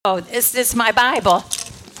Oh, this is my Bible.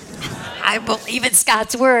 I believe it's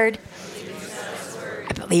God's word.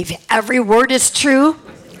 I believe every word is true.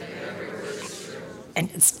 And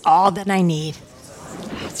it's all that I need.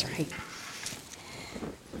 That's right.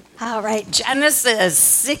 All right, Genesis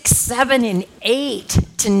 6, 7, and 8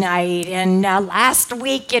 tonight. And last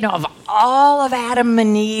week, of all of Adam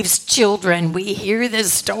and Eve's children, we hear the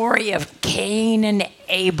story of Cain and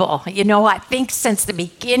Abel. I think since the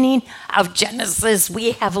beginning of Genesis,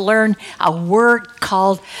 we have learned a word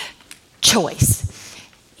called choice.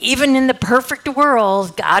 Even in the perfect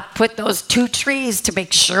world, God put those two trees to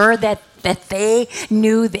make sure that they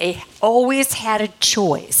knew they always had a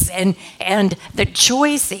choice. And the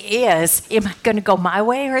choice is, am I going to go my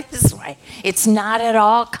way or his way? It's not at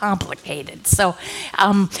all complicated. So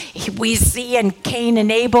we see in Cain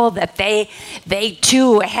and Abel that they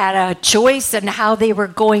too had a choice in how they were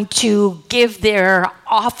going to give their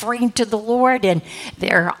offering to the Lord. And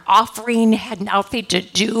their offering had nothing to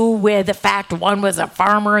do with the fact one was a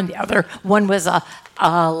farmer and the other one was a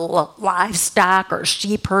livestock or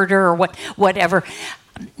sheep herder or whatever.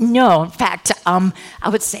 No, in fact, I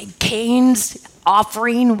would say Cain's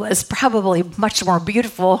offering was probably much more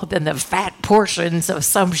beautiful than the fat portions of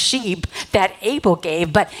some sheep that Abel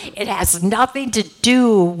gave, but it has nothing to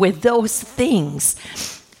do with those things.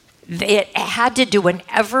 It had to do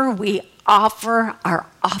whenever we offer our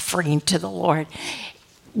offering to the Lord.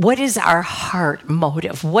 What is our heart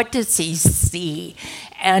motive? What does he see?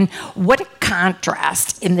 And what a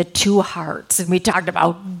contrast in the two hearts. And we talked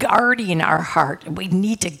about guarding our heart. We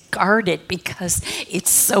need to guard it because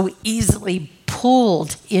it's so easily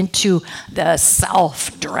pulled into the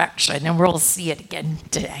self direction. And we'll see it again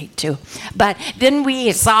today too. But then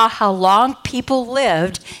we saw how long people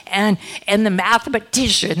lived and the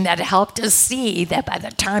mathematician that helped us see that by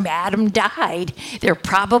the time Adam died, there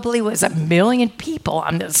probably was 1 million people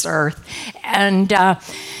on this earth. And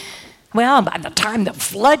by the time the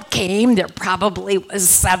flood came, there probably was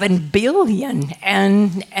 7 billion.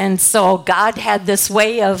 And so God had this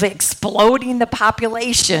way of exploding the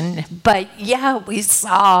population. But we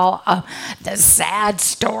saw the sad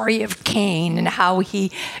story of Cain and how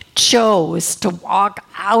he chose to walk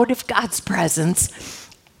out of God's presence.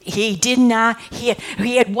 He did not, he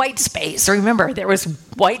had white space. Remember, there was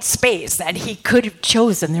white space that he could have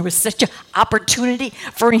chosen. There was such an opportunity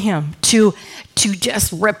for him to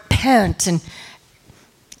just repent and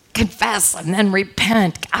confess and then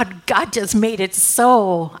repent. God just made it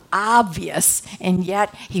so obvious, and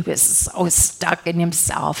yet he was so stuck in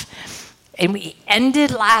himself. And we ended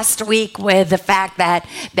last week with the fact that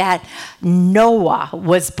Noah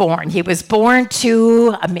was born. He was born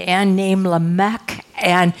to a man named Lamech,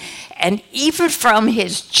 and even from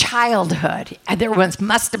his childhood, there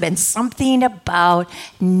must have been something about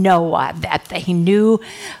Noah that they knew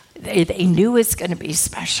was going to be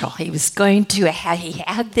special. He had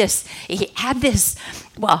this,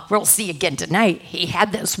 well, we'll see again tonight. He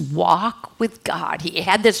had this walk with God. He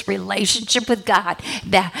had this relationship with God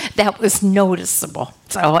that was noticeable.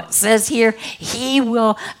 So it says here, he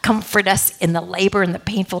will comfort us in the labor and the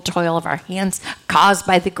painful toil of our hands caused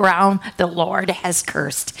by the ground the Lord has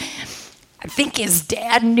cursed. I think his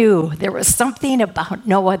dad knew there was something about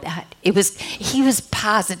Noah that he was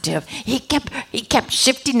positive. He kept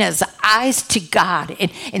shifting his eyes to God,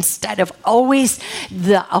 and instead of always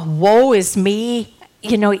the woe is me,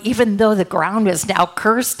 even though the ground was now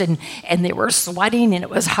cursed and they were sweating and it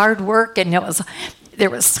was hard work and there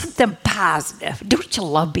was something positive. Don't you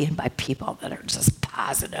love being by people that are just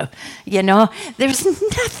positive? There's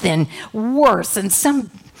nothing worse than some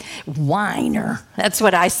whiner. That's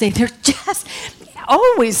what I say. There's just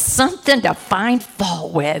always something to find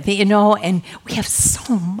fault with, and we have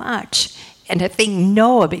so much. And I think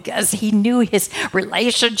Noah, because he knew his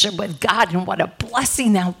relationship with God and what a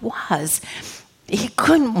blessing that was, he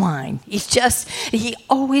couldn't whine. He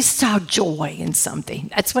always saw joy in something.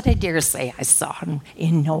 That's what I dare say I saw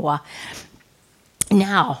in Noah.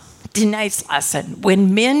 Now, tonight's lesson,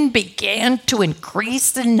 when men began to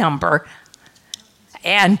increase in number,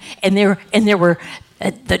 and there were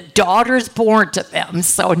the daughters born to them.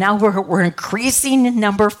 So now we're increasing in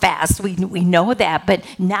number fast. We know that, but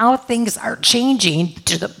now things are changing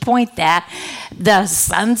to the point that the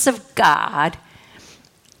sons of God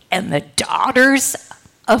and the daughters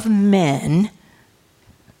of men,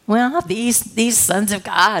 well, these sons of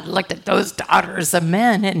God looked at those daughters of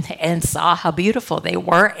men and saw how beautiful they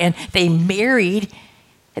were, and they married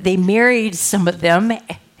some of them,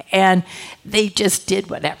 and they just did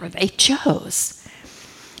whatever they chose.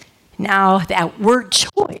 Now, that word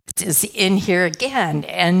choice is in here again,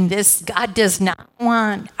 and this God does not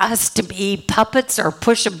want us to be puppets or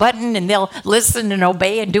push a button and they'll listen and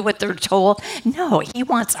obey and do what they're told. No, he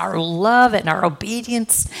wants our love and our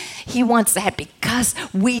obedience. He wants that because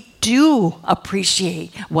we do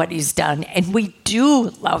appreciate what he's done and we do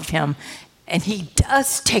love him. And he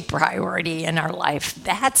does take priority in our life.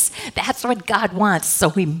 That's what God wants. So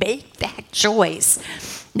we make that choice.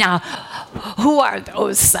 Now, who are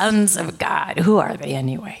those sons of God? Who are they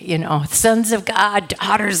anyway? Sons of God,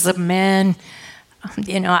 daughters of men.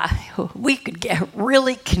 We could get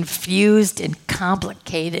really confused and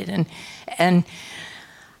complicated. And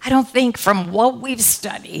I don't think from what we've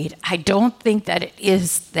studied, I don't think that it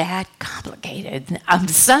is that complicated.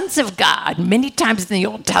 Sons of God, many times in the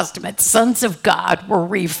Old Testament, sons of God were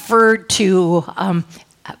referred to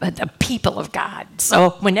the people of God.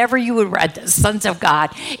 So whenever you would read the sons of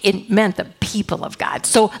God, it meant the people of God.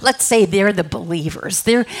 So let's say they're the believers.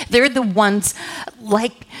 They're the ones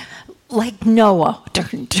like Noah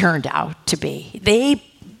turned out to be. They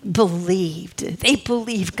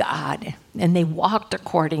believed God, and they walked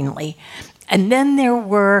accordingly. And then there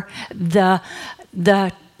were the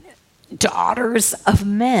daughters of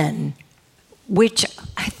men, which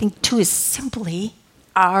I think too is simply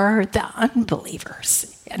are the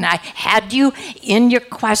unbelievers. And I had you in your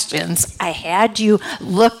questions, I had you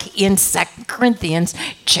look in 2 Corinthians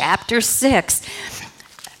chapter 6.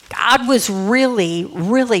 God was really,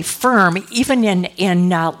 really firm. Even in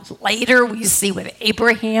later, we see with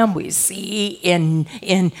Abraham, we see in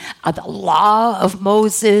the law of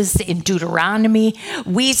Moses, in Deuteronomy,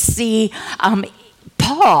 we see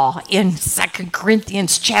Paul in 2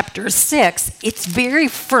 Corinthians chapter 6. It's very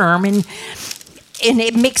firm and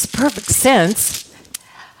it makes perfect sense.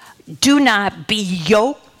 Do not be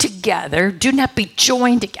yoked together, do not be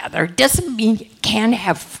joined together. Doesn't mean you can't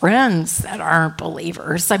have friends that aren't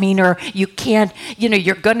believers. Or you can't,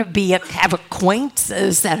 you're going to have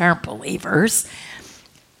acquaintances that aren't believers.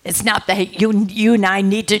 It's not that you and I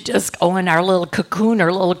need to just go in our little cocoon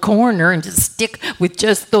or little corner and just stick with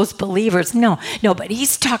just those believers. No, but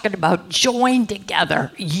he's talking about joined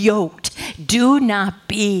together, yoked. Do not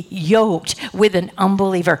be yoked with an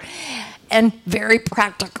unbeliever. And very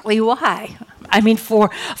practically, why?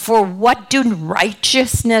 For what do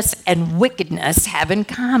righteousness and wickedness have in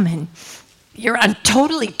common? You're on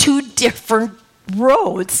totally two different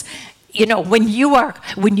roads. When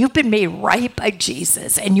you've been made right by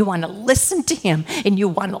Jesus and you want to listen to him and you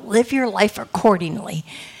want to live your life accordingly,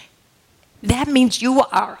 that means you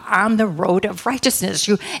are on the road of righteousness.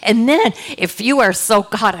 And then if you are so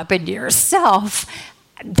caught up in yourself,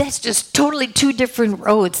 that's just totally two different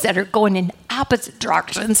roads that are going in opposite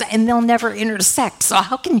directions and they'll never intersect. So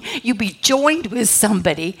how can you be joined with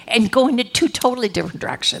somebody and go into two totally different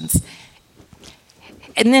directions?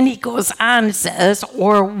 And then he goes on and says,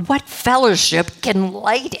 or what fellowship can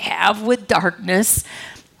light have with darkness?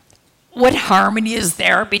 What harmony is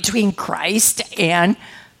there between Christ and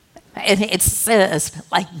it says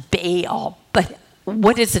like Baal, but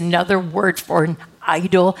what is another word for an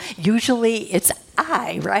idol? Usually it's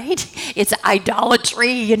I, right? It's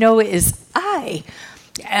idolatry, is I.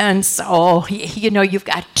 And so, you've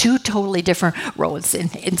got two totally different roads.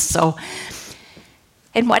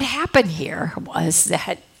 And what happened here was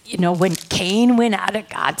that, when Cain went out of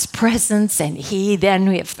God's presence and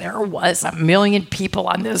if there was 1 million people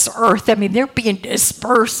on this earth, they're being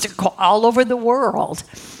dispersed all over the world.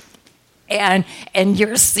 And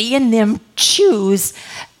you're seeing them choose,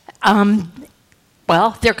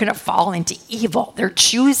 they're going to fall into evil. They're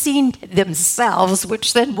choosing themselves,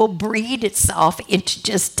 which then will breed itself into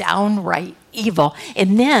just downright evil.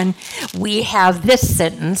 And then we have this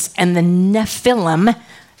sentence, and the Nephilim,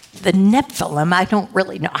 I don't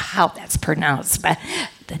really know how that's pronounced, but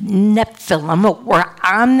the Nephilim were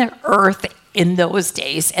on the earth in those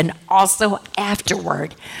days and also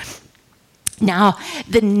afterward. Now,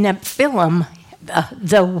 the Nephilim,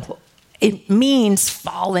 it means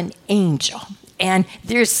fallen angel. And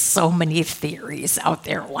there's so many theories out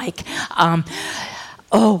there, like,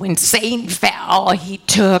 when Satan fell, he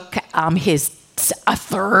took a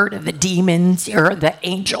third of the demons or the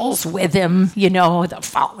angels with him, the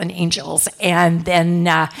fallen angels, and then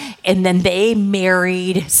they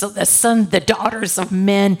married. So the daughters of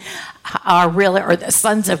men are really, or the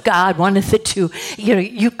sons of God, one of the two.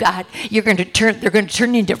 They're going to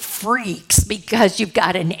turn into freaks because you've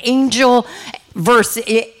got an angel versus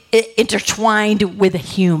intertwined with a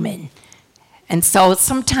human. And so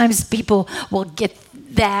sometimes people will get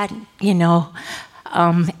that,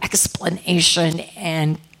 explanation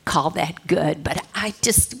and call that good. But I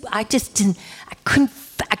couldn't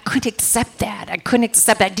couldn't accept that.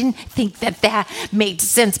 I didn't think that made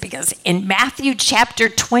sense, because in Matthew chapter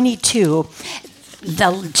 22,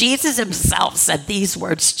 Jesus himself said these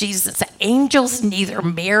words. Jesus said, angels neither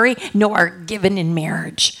marry nor are given in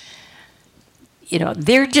marriage.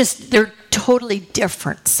 They're totally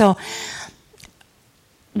different. So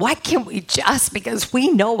why can't we just, because we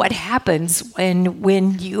know what happens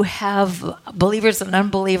when you have believers and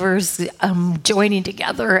unbelievers joining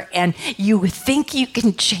together, and you think you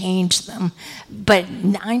can change them, but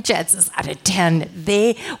 9 chances out of 10,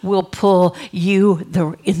 they will pull you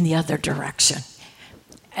in the other direction.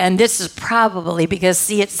 And this is probably because,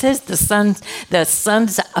 see, it says the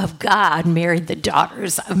sons of God married the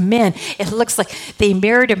daughters of men. It looks like they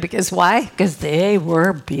married them because why? Because they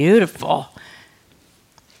were beautiful.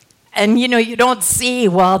 And, you don't see,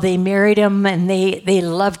 well, they married him and they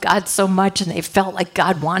loved God so much and they felt like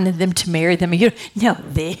God wanted them to marry them. No,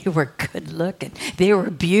 they were good looking. They were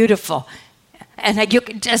beautiful. And you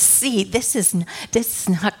can just see this is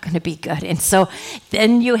not going to be good. And so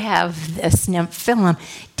then you have this Nephilim.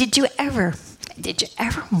 Did you ever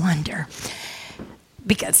wonder?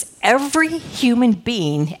 Because every human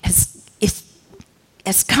being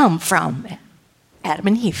has come from Adam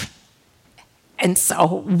and Eve. And so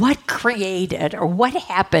what created or what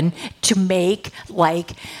happened to make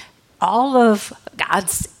like all of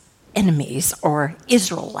God's enemies or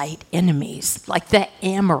Israelite enemies, like the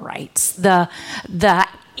Amorites, the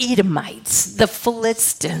Edomites, the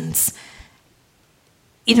Philistines?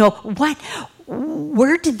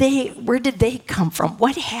 Where did they come from?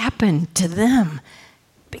 What happened to them?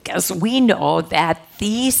 Because we know that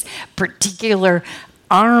these particular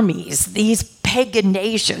armies, these pagan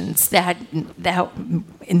nations that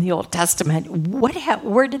in the Old Testament,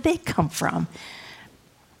 where did they come from?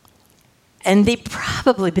 And they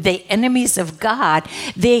probably, but they enemies of God.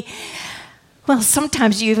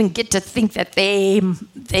 Sometimes you even get to think that they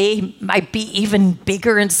might be even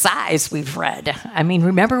bigger in size. We've read. I mean,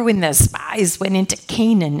 remember when the spies went into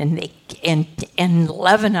Canaan and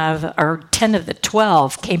 11 or 10 of the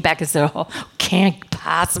 12 came back and said, "Oh, can't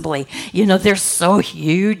possibly. They're so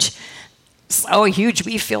huge, so huge.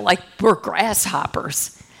 We feel like we're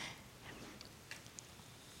grasshoppers."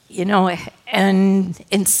 And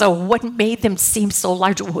so what made them seem so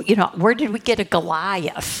large? Where did we get a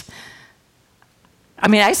Goliath? I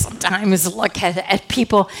mean, I sometimes look at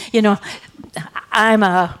people, I'm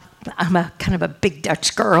a kind of a big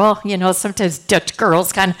Dutch girl. Sometimes Dutch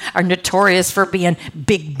girls kind of are notorious for being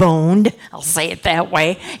big boned. I'll say it that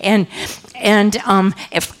way. And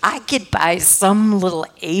if I get by some little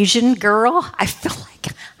Asian girl, I feel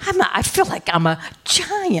like I'm a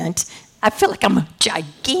giant. I feel like I'm a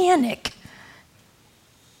gigantic.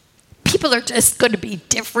 People are just going to be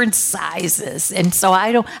different sizes, and so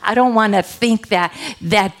I don't want to think that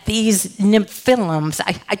these Nephilims.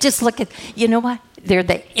 I just look at, what? They're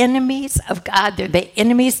the enemies of God. They're the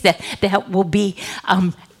enemies that will be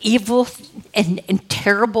evil and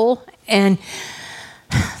terrible and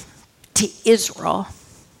to Israel.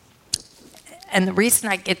 And the reason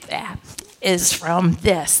I get that is from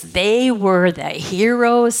this. They were the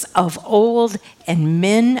heroes of old and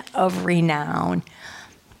men of renown.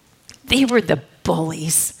 They were the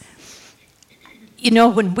bullies.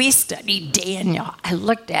 When we studied Daniel, I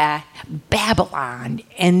looked at Babylon,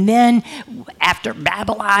 and then after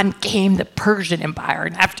Babylon came the Persian Empire,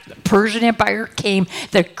 and after the Persian Empire came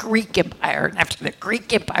the Greek Empire, and after the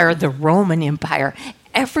Greek Empire, the Roman Empire.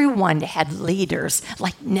 Everyone had leaders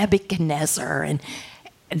like Nebuchadnezzar, and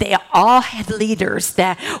they all had leaders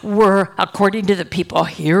that were, according to the people,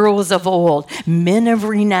 heroes of old, men of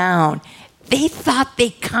renown. They thought they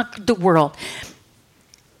conquered the world.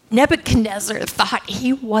 Nebuchadnezzar thought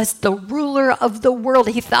he was the ruler of the world.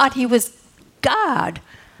 He thought he was God.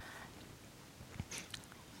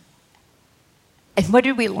 And what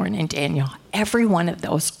did we learn in Daniel? Every one of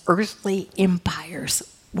those earthly empires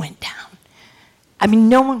went down. I mean,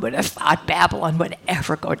 no one would have thought Babylon would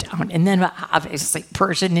ever go down. And then obviously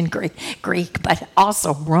Persian and Greek, but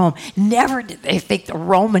also Rome. Never did they think the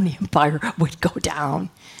Roman Empire would go down.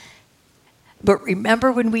 But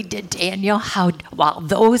remember when we did Daniel, how while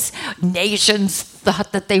those nations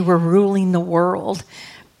thought that they were ruling the world,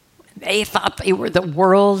 they thought they were the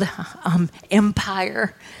world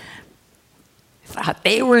empire, thought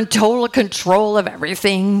they were in total control of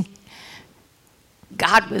everything.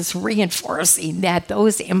 God was reinforcing that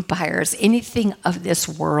those empires, anything of this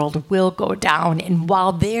world, will go down. And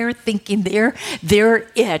while they're thinking they're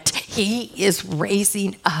it, he is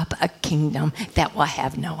raising up a kingdom that will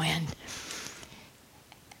have no end.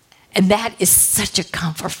 And that is such a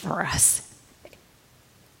comfort for us.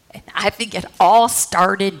 I think it all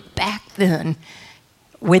started back then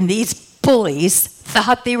when these bullies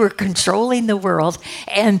thought they were controlling the world,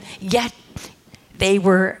 and yet they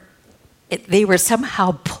were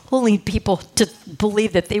somehow pulling people to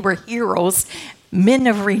believe that they were heroes, men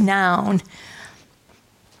of renown,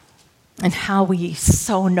 and how we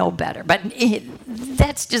so know better. But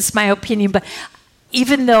that's just my opinion. But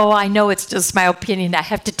even though I know it's just my opinion, I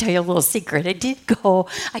have to tell you a little secret. I did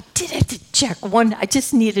have to check one. I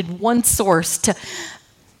just needed one source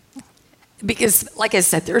because, like I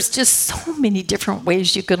said, there's just so many different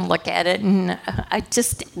ways you can look at it. And I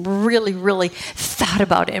just really, really thought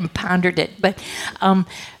about it and pondered it. But I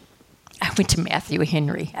went to Matthew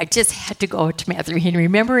Henry. I just had to go to Matthew Henry.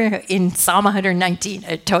 Remember in Psalm 119,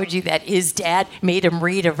 I told you that his dad made him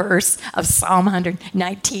read a verse of Psalm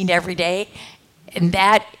 119 every day? And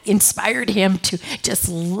that inspired him to just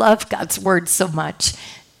love God's word so much.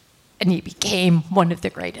 And he became one of the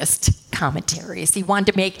greatest commentaries. He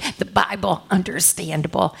wanted to make the Bible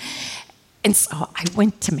understandable. And so I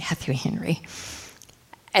went to Matthew Henry.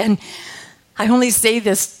 And I only say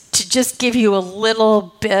this to just give you a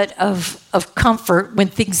little bit of comfort when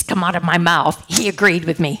things come out of my mouth. He agreed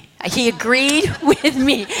with me. He agreed with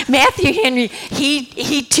me. Matthew Henry,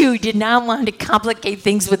 he too did not want to complicate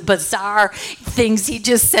things with bizarre things. He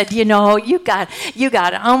just said, you got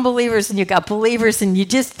unbelievers and you got believers, and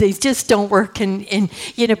they just don't work. And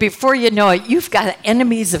before you know it, you've got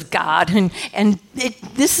enemies of God. And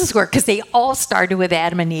this is where, because they all started with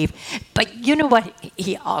Adam and Eve. But you know what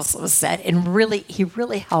he also said, and he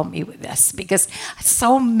really helped me with this, because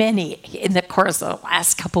so many in the course of the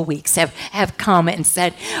last couple of weeks have come and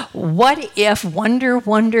said, what if, wonder,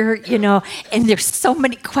 and there's so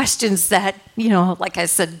many questions that, like I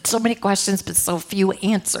said, so many questions, but so few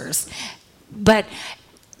answers. But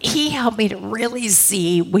he helped me to really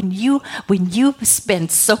see when you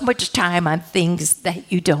spend so much time on things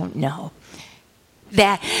that you don't know,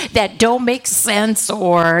 that don't make sense,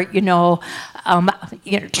 or,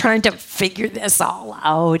 trying to figure this all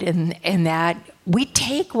out, and that we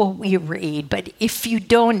take what we read, but if you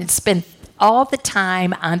don't spend all the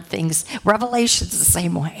time on things, Revelation's the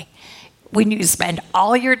same way. When you spend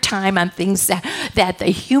all your time on things that the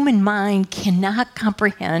human mind cannot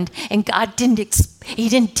comprehend, and God He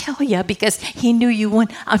didn't tell you because he knew you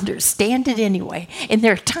wouldn't understand it anyway. And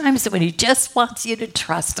there are times when he just wants you to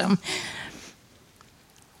trust him.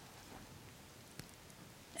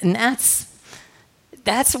 And that's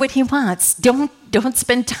what he wants. Don't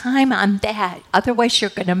spend time on that. Otherwise, you're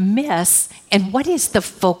going to miss. And what is the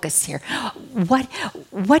focus here?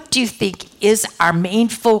 What do you think is our main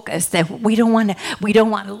focus that we don't want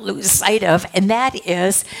to lose sight of? And that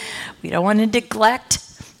is, we don't want to neglect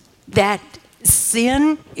that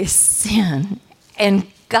sin is sin, and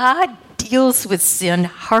God deals with sin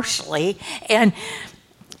harshly. And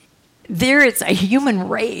there is a human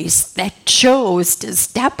race that chose to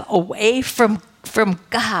step away from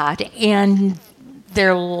God, and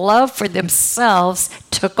their love for themselves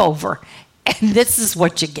took over. And this is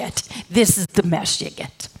what you get. This is the mess you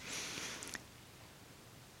get.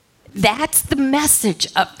 That's the message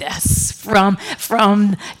of this from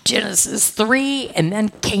Genesis 3, and then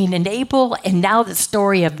Cain and Abel, and now the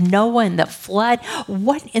story of Noah and the flood.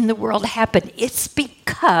 What in the world happened? It's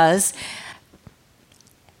because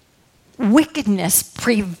wickedness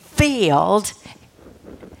prevailed,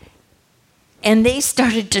 and they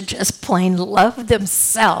started to just plain love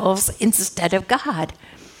themselves instead of God.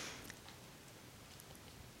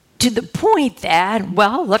 To the point that,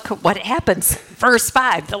 well, look at what happens. Verse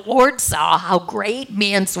 5, the Lord saw how great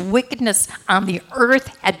man's wickedness on the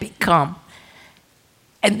earth had become,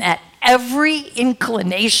 and that every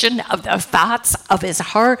inclination of the thoughts of his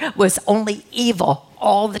heart was only evil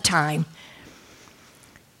all the time.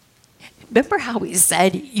 Remember how he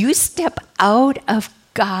said, you step out of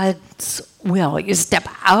God's will. You step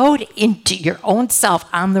out into your own self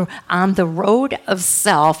on the road of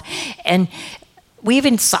self. And we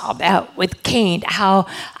even saw that with Cain, how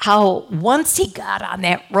once he got on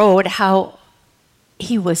that road, how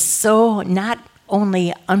he was so not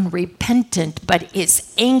only unrepentant, but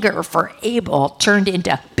his anger for Abel turned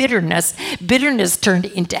into bitterness. Bitterness turned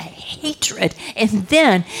into hatred. And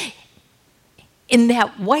then in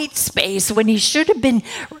that white space, when he should have been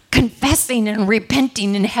confessing and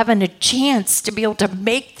repenting and having a chance to be able to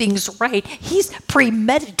make things right, he's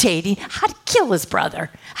premeditating how to kill his brother,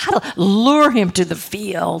 how to lure him to the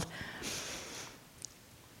field.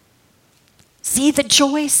 See the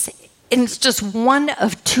choice? And it's just one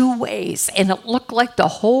of two ways. And it looked like the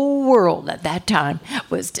whole world at that time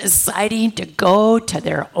was deciding to go to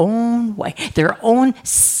their own way, their own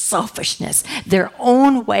selfishness, their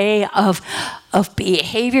own way of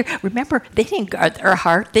behavior. Remember, they didn't guard their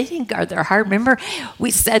heart. They didn't guard their heart. Remember,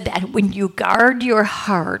 we said that when you guard your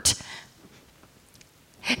heart,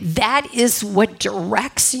 that is what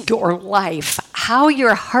directs your life. How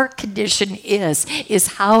your heart condition is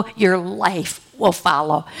how your life will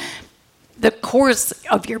follow. The course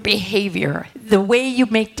of your behavior, the way you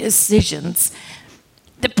make decisions,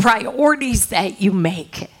 the priorities that you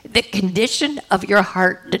make, the condition of your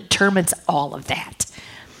heart determines all of that.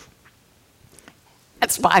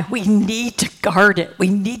 That's why we need to guard it. We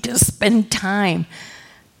need to spend time.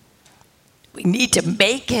 We need to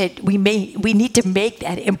make it. We need to make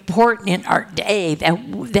that important in our day.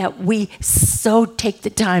 That we so take the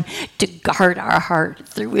time to guard our heart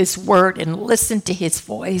through His Word and listen to His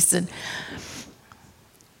voice. And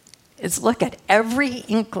it's look at every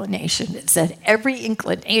inclination. It said every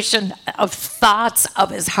inclination of thoughts of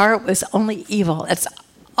his heart was only evil. That's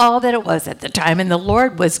all that it was at the time. And the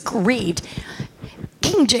Lord was grieved.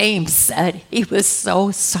 King James said he was so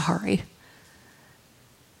sorry.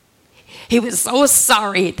 He was so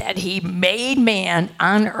sorry that He made man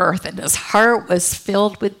on earth and his heart was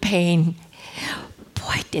filled with pain.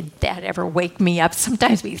 Boy, did that ever wake me up.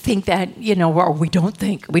 Sometimes we think that, or we don't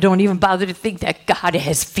even bother to think that God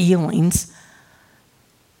has feelings.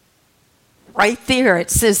 Right there, it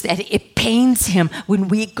says that it pains Him when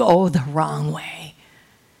we go the wrong way.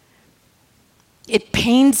 It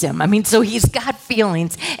pains Him. So He's got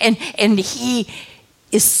feelings, and He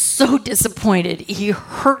is so disappointed. He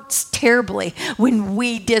hurts terribly when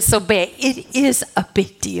we disobey. It is a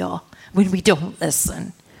big deal when we don't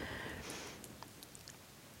listen.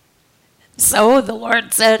 So the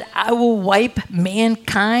Lord said, I will wipe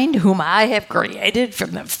mankind whom I have created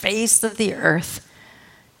from the face of the earth.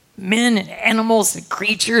 Men and animals and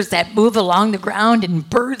creatures that move along the ground and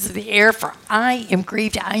birds of the air, for I am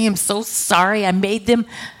grieved. I am so sorry I made them.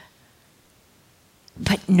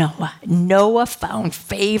 But Noah found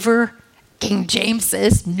favor. King James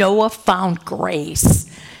says Noah found grace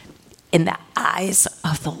in the eyes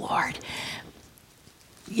of the Lord.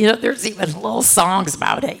 There's even little songs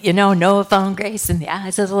about it. Noah found grace in the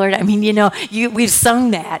eyes of the Lord. We've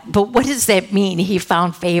sung that. But what does that mean? He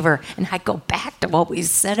found favor. And I go back to what we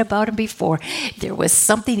said about him before. There was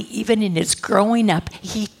something even in his growing up.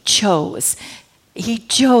 He chose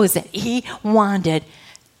it. He wanted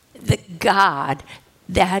the God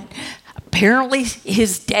that apparently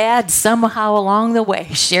his dad somehow along the way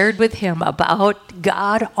shared with him about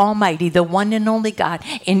God Almighty, the one and only God,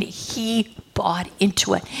 and he bought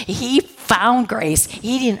into it. He found grace.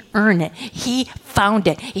 He didn't earn it. He found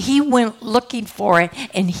it. He went looking for it,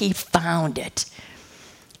 and he found it.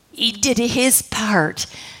 He did his part.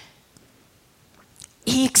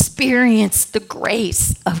 He experienced the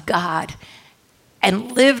grace of God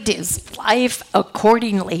and lived his life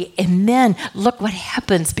accordingly. And then look what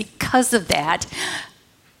happens because of that.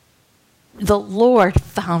 The Lord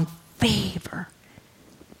found favor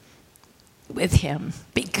with him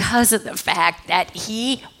because of the fact that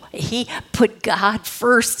he put God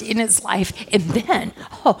first in his life. And then,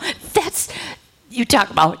 you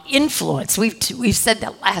talk about influence. We've said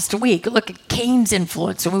that last week. Look at Cain's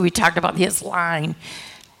influence when we talked about his line.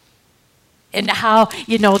 And how,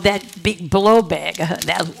 that big blowbag,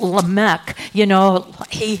 that Lamech,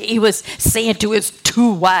 he was saying to his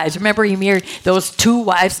two wives, remember he married those two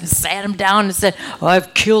wives and sat him down and said,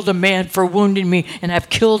 I've killed a man for wounding me, and I've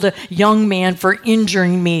killed a young man for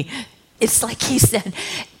injuring me. It's like he said,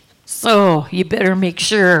 so you better make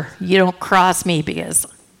sure you don't cross me because,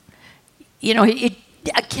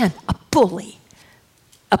 again, a bully,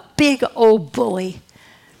 a big old bully.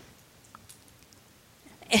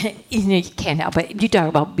 And, you can't help it. You talk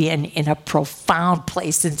about being in a profound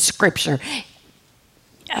place in Scripture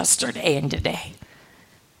yesterday and today.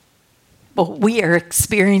 But we are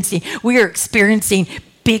experiencing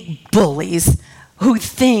big bullies who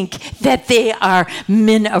think that they are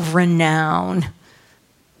men of renown.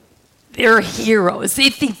 They're heroes. They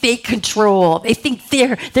think they control. They think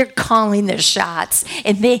they're calling the shots.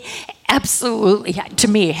 And they absolutely, to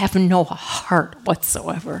me, have no heart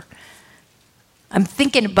whatsoever. I'm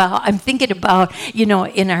thinking about, in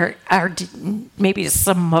our maybe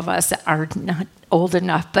some of us are not old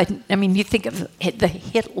enough, but you think of the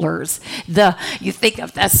Hitlers, you think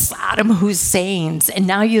of the Saddam Husseins, and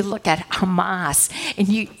now you look at Hamas, and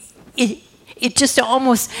it just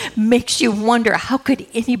almost makes you wonder, how could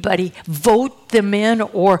anybody vote them in,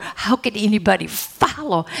 or how could anybody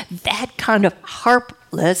follow that kind of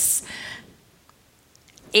heartless,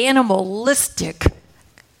 animalistic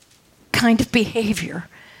kind of behavior?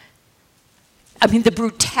 I mean, the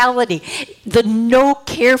brutality, the no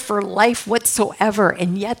care for life whatsoever,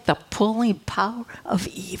 and yet the pulling power of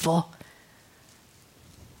evil.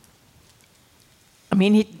 I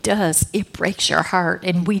mean, it does. It breaks your heart,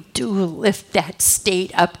 and we do lift that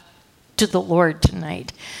state up to the Lord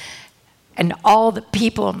tonight. And all the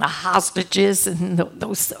people and the hostages and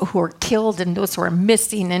those who are killed and those who are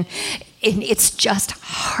missing, and it's just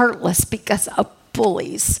heartless because of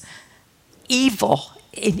bullies. Evil.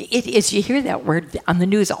 It is, you hear that word on the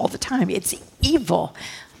news all the time. It's evil.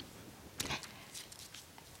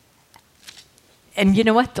 And you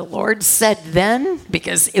know what the Lord said then?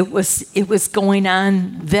 Because it was going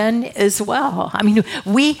on then as well. I mean,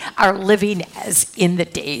 we are living as in the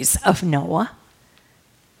days of Noah.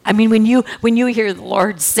 I mean, when you hear the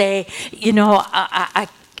Lord say, you know,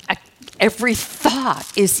 every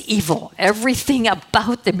thought is evil. Everything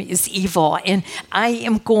about them is evil. And I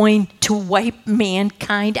am going to wipe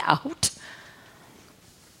mankind out.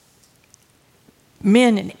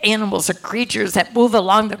 Men and animals are creatures that move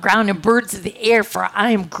along the ground and birds of the air, for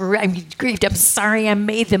I'm grieved. I'm sorry I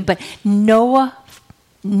made them. But Noah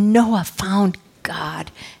found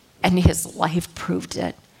God, and his life proved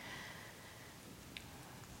it.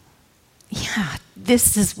 Yeah,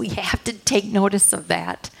 we have to take notice of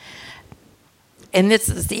that. And this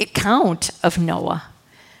is the account of Noah.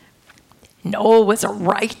 Noah was a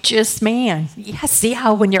righteous man. Yeah, see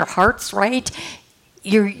how when your heart's right,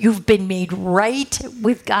 you've been made right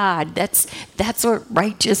with God. That's what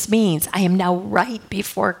righteous means. I am now right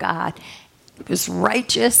before God. He was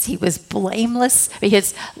righteous. He was blameless.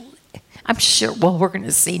 Because I'm sure, well, we're going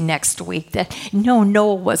to see next week that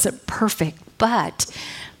Noah wasn't perfect, but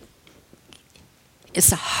his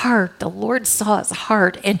heart, the Lord saw his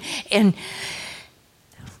heart, and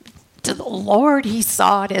to the Lord, he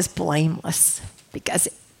saw it as blameless, because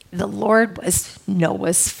the Lord was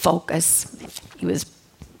Noah's focus. He was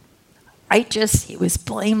righteous. He was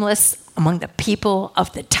blameless among the people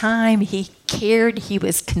of the time. He cared. He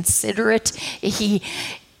was considerate.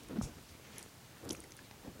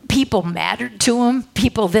 People mattered to him.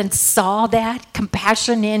 People then saw that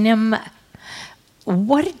compassion in him.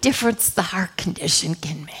 What a difference the heart condition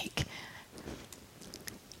can make.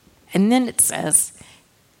 And then it says,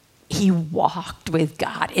 he walked with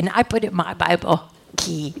God. And I put in my Bible,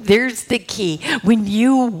 key. There's the key. When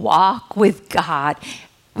you walk with God,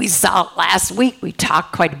 we saw it last week. We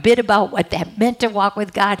talked quite a bit about what that meant to walk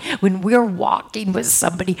with God. When we're walking with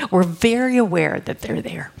somebody, we're very aware that they're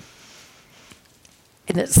there.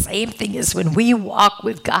 And the same thing is when we walk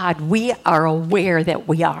with God, we are aware that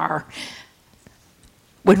we are.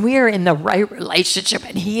 When we are in the right relationship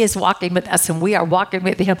and he is walking with us and we are walking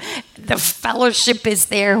with him, the fellowship is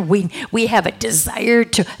there. We have a desire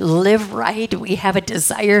to live right. We have a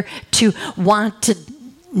desire to want to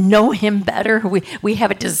know him better. We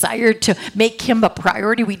have a desire to make him a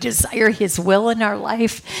priority. We desire his will in our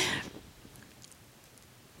life.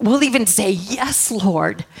 We'll even say, yes,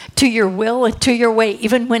 Lord, to your will and to your way,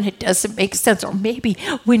 even when it doesn't make sense, or maybe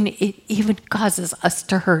when it even causes us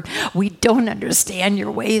to hurt. We don't understand your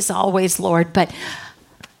ways always, Lord, but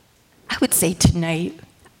I would say tonight,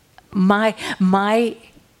 my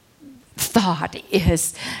thought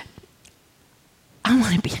is, I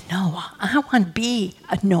want to be a Noah. I want to be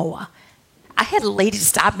a Noah. I had a lady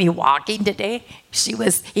stop me walking today. She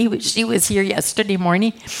was here yesterday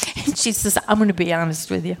morning, and she says, I'm going to be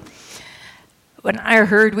honest with you. When I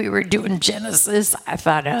heard we were doing Genesis, I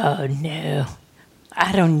thought, oh, no,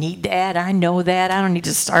 I don't need that. I know that. I don't need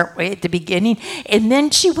to start way at the beginning. And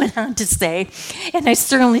then she went on to say, and I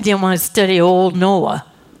certainly didn't want to study old Noah.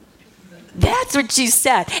 That's what she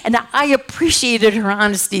said. And I appreciated her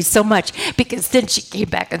honesty so much, because then she came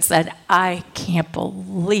back and said, I can't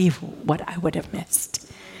believe what I would have missed.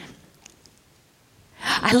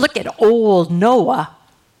 I look at old Noah,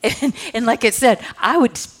 and like I said, I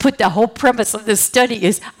would put the whole premise of this study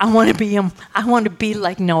is I want to be him. I want to be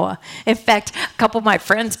like Noah. In fact, a couple of my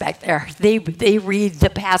friends back there, they read the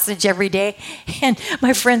passage every day. And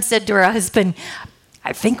my friend said to her husband,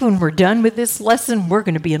 I think when we're done with this lesson, we're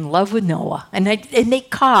going to be in love with Noah. And they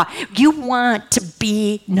call, you want to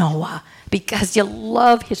be Noah because you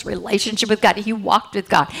love his relationship with God. He walked with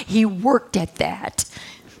God. He worked at that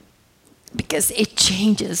because it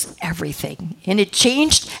changes everything. And it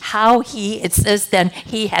changed how it says then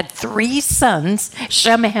he had 3 sons,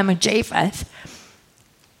 Shem, Ham, and Japheth.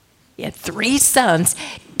 He had 3 sons.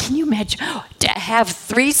 can you imagine to have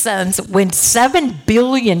 3 sons when 7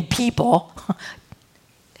 billion people,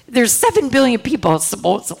 there's 7 billion people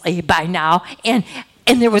supposedly by now, and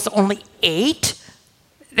there was only 8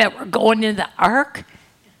 that were going in the ark?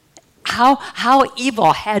 How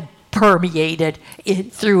evil had permeated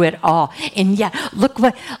through it all. And yeah, look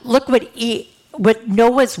what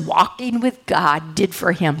Noah's walking with God did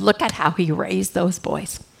for him. Look at how he raised those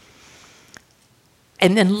boys.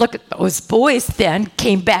 And then look at those boys then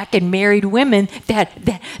came back and married women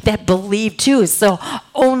that believed too. So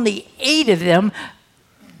only 8 of them,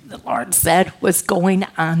 the Lord said, was going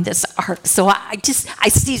on this ark. So I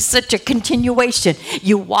see such a continuation.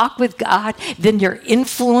 You walk with God, then your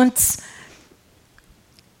influence.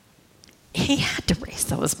 He had to raise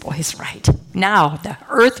those boys right. Now, the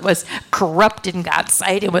earth was corrupt in God's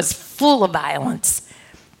sight. It was full of violence.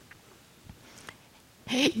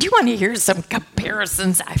 Do you want to hear some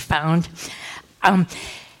comparisons I found?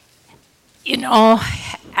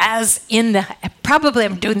 As in probably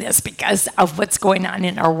I'm doing this because of what's going on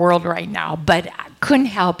in our world right now, but I couldn't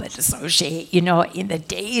help but associate, in the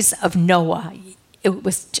days of Noah, it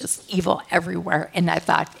was just evil everywhere. And I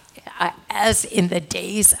thought, as in the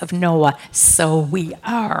days of Noah, so we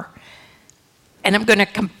are. And I'm going to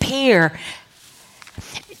compare.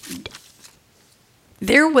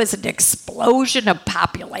 There was an explosion of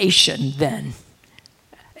population then.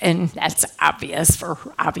 And that's obvious for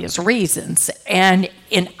obvious reasons. And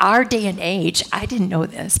in our day and age, I didn't know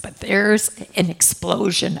this, but there's an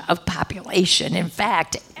explosion of population. In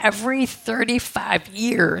fact, every 35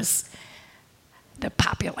 years, the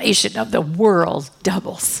population of the world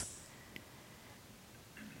doubles.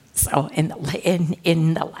 So in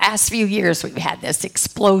the last few years, we've had this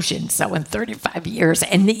explosion. So in 35 years,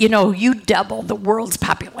 and you double the world's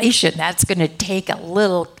population, that's going to take a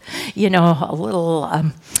little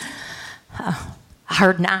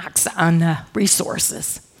hard knocks on the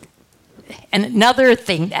resources. And another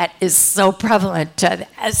thing that is so prevalent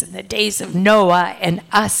as in the days of Noah and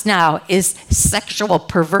us now is sexual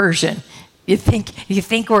perversion. You think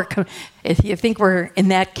we're in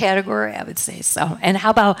that category? I would say so. And how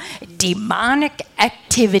about demonic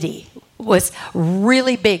activity was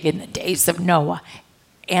really big in the days of Noah.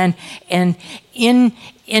 And in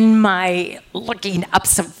my looking up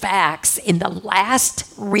some facts, in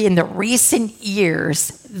the recent years,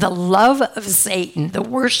 the love of Satan, the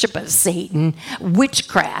worship of Satan,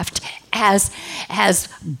 witchcraft has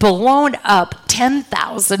blown up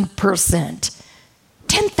 10,000%.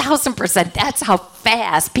 10,000%. That's how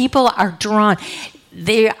fast people are drawn.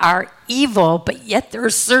 They are evil, but yet they're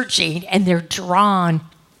searching and they're drawn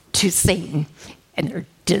to Satan, and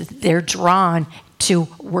they're drawn to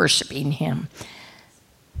worshiping him.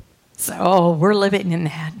 So we're living in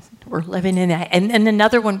that. And then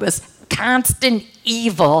another one was constant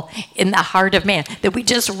evil in the heart of man. That we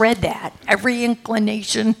just read that. Every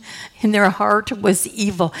inclination in their heart was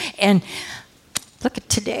evil. And look at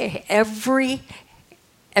today.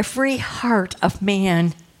 Every heart of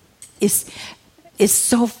man is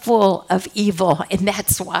so full of evil, and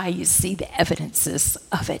that's why you see the evidences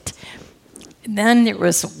of it. And then there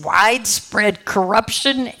was widespread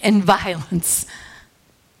corruption and violence.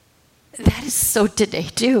 That is so today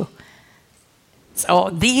too.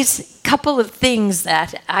 So these couple of things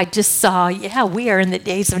that I just saw, we are in the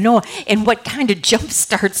days of Noah. And what kind of jump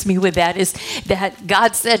starts me with that is that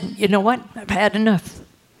God said, you know what, I've had enough.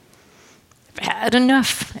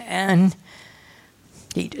 And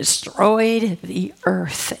he destroyed the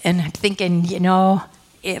earth. And I'm thinking,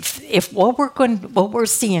 if what we're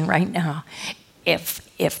seeing right now,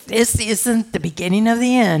 if this isn't the beginning of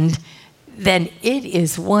the end, then it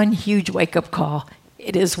is one huge wake-up call.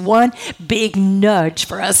 It is one big nudge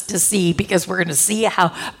for us to see, because we're going to see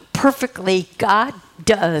how perfectly God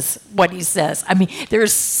does what he says. I mean,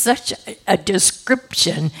 there's such a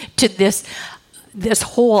description to this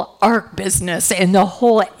whole ark business and the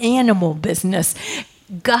whole animal business.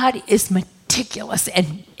 God is meticulous,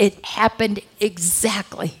 and it happened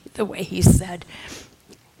exactly the way he said.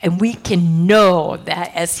 And we can know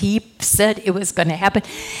that as he said it was going to happen,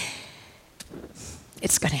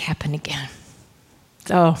 it's going to happen again.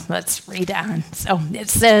 So let's read on. So it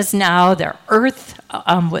says, now the earth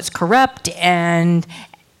was corrupt, and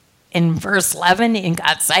in verse 11, in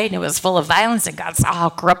God's sight, it was full of violence, and God saw how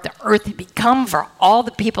corrupt the earth had become, for all the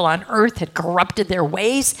people on earth had corrupted their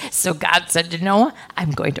ways. So God said to Noah, I'm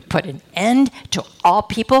going to put an end to all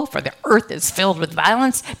people, for the earth is filled with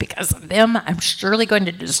violence. Because of them, I'm surely going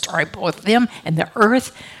to destroy both them and the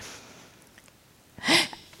earth.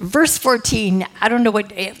 verse 14, I don't know what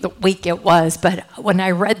day of the week it was, but when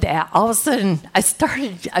I read that, all of a sudden I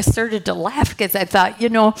started to laugh because I thought,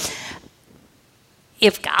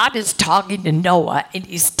 if God is talking to Noah and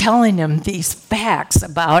he's telling him these facts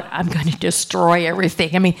about I'm going to destroy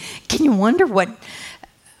everything, I mean, can you wonder what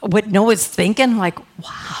Noah's thinking? Like,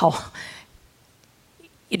 wow,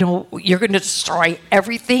 you're going to destroy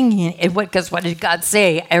everything. Because what did God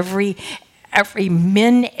say? Every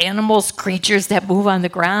men, animals, creatures that move on the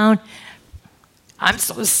ground. I'm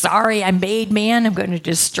so sorry I made man. I'm going to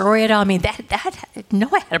destroy it all. I mean, that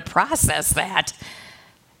Noah had to process that.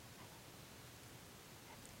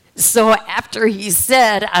 So after he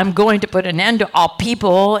said, I'm going to put an end to all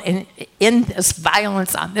people and in this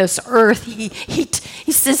violence on this earth, he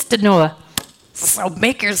says to Noah, so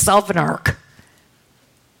make yourself an ark.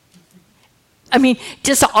 I mean,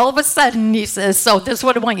 just all of a sudden he says, so this is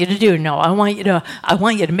what I want you to do, Noah. I want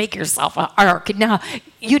you to make yourself an ark. Now,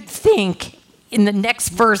 you'd think in the next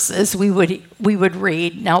verses we would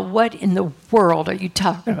read, now what in the world are you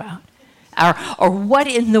talking about? Or what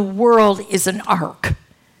in the world is an ark?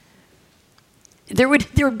 There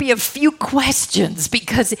would be a few questions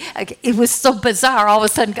because it was so bizarre. All of a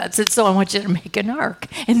sudden, God said, so I want you to make an ark.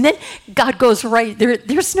 And then God goes right,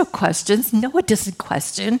 there's no questions. Noah doesn't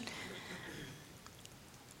question.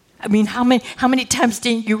 I mean, how many times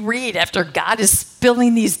didn't you read after God is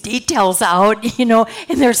spilling these details out,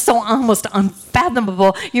 and they're so almost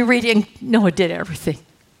unfathomable. You read and Noah did everything.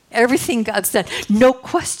 Everything God said. No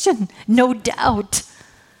question, no doubt.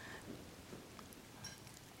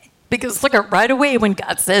 Because look at right away when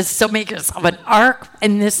God says, so make yourself an ark,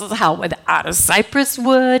 and this is how, out of cypress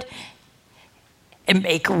wood, and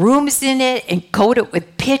make rooms in it, and coat it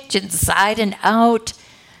with pitch inside and out.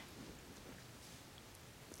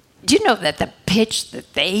 Do you know that the pitch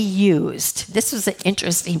that they used, this was an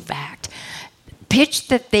interesting fact, pitch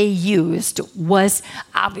that they used was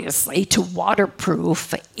obviously to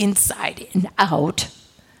waterproof inside and out,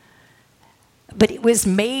 but it was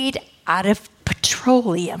made out of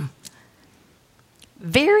petroleum.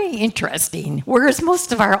 Very interesting. Where's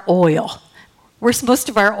most of our oil? Where's most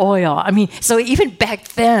of our oil? I mean, so even back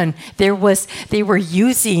then, they were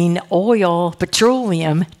using oil,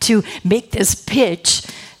 petroleum, to make this pitch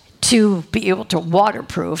to be able to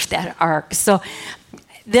waterproof that ark. So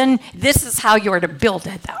then this is how you are to build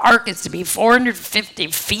it. The ark is to be 450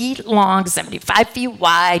 feet long, 75 feet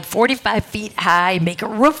wide, 45 feet high. Make a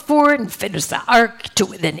roof for it and finish the ark to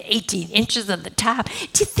within 18 inches of the top.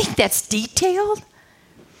 Do you think that's detailed?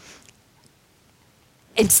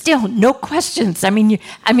 And still, no questions. I mean,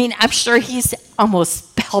 I'm sure he's almost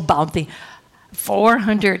spellbound.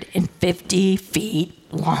 450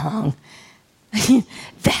 feet long.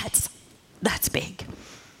 That's big.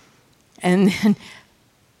 And then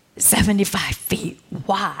 75 feet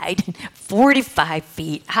wide, 45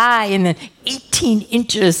 feet high, and then 18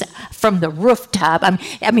 inches from the rooftop.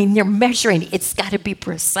 I mean, you're measuring. It's got to be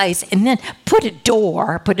precise. And then put a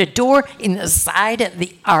door in the side of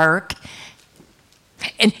the ark,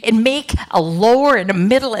 and make a lower and a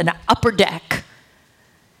middle and an upper deck.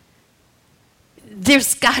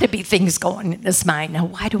 There's got to be things going in his mind. Now,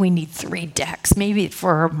 why do we need 3 decks? Maybe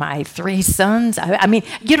for my 3 sons? I mean,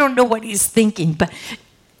 you don't know what he's thinking, but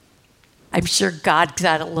I'm sure God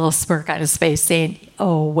got a little smirk on his face saying,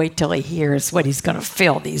 oh, wait till he hears what he's going to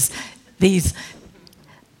fill these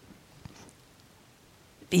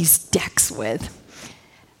decks with.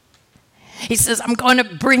 He says, I'm going to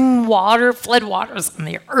bring flood waters on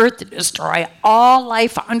the earth to destroy all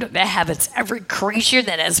life under the heavens. Every creature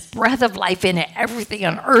that has breath of life in it, everything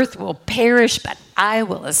on earth will perish, but I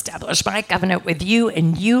will establish my covenant with you,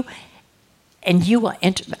 and you will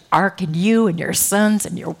enter the ark, and you and your sons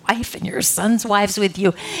and your wife and your sons' wives with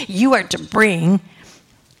you. You are to bring.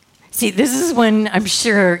 See, this is when I'm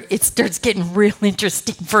sure it starts getting real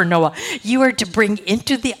interesting for Noah. You are to bring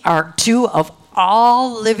into the ark 2 of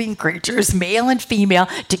all living creatures, male and female,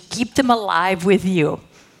 to keep them alive with you.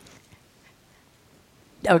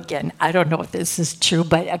 Again, I don't know if this is true,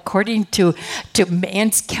 but according to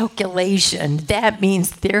man's calculation, that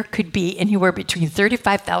means there could be anywhere between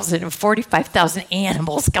 35,000 and 45,000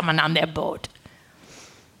 animals coming on that boat.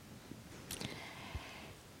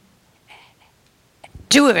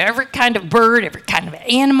 2 of every kind of bird, every kind of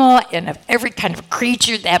animal, and of every kind of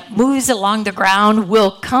creature that moves along the ground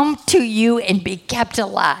will come to you and be kept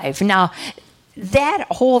alive. Now, that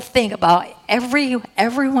whole thing about every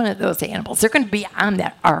one of those animals, they're going to be on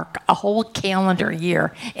that ark a whole calendar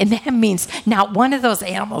year. And that means not one of those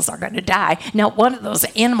animals are going to die. Not one of those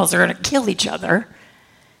animals are going to kill each other.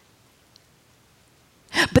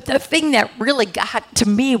 But the thing that really got to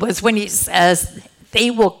me was when he says they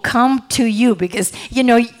will come to you, because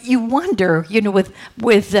you wonder,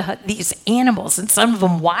 with these animals, and some of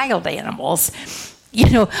them wild animals.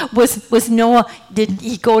 Was Noah, did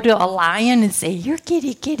he go to a lion and say, "You're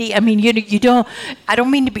kitty"? I mean, you don't. I don't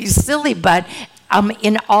mean to be silly, but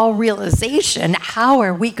in all realization, how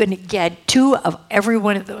are we going to get two of every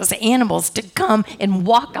one of those animals to come and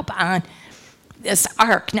walk up on this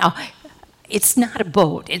ark? Now, it's not a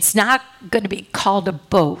boat. It's not going to be called a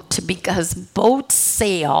boat, because boats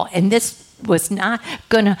sail, and this was not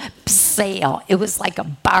going to sail. It was like a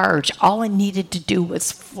barge. All it needed to do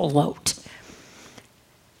was float.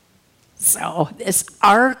 So this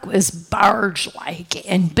ark was barge-like,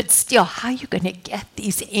 but still, how are you going to get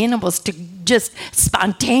these animals to just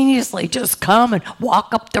spontaneously just come and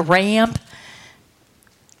walk up the ramp?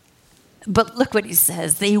 But look what he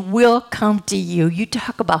says. They will come to you. You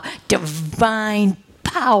talk about divine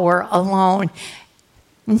power alone.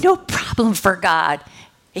 No problem for God.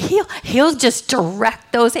 He'll just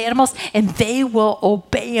direct those animals, and they will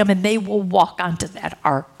obey him, and they will walk onto that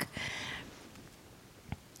ark.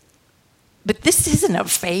 But this isn't a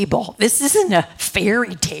fable. This isn't a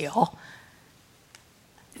fairy tale.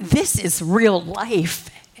 This is real life.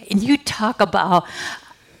 And you talk about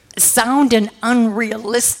sounding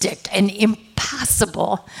unrealistic and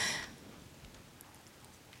impossible.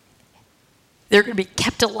 They're going to be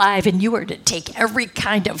kept alive, and you are to take every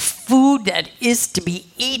kind of food that is to be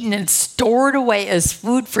eaten and stored away as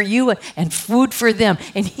food for you and food for them.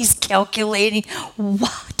 And he's calculating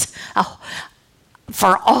what?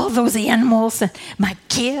 For all those animals and my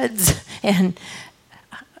kids. And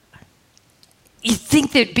you'd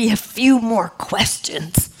think there'd be a few more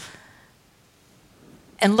questions.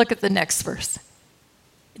 And look at the next verse.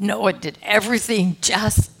 Noah did everything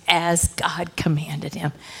just as God commanded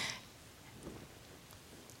him.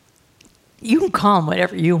 You can call him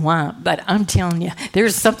whatever you want, but I'm telling you,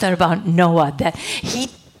 there's something about Noah that he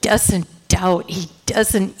doesn't doubt. He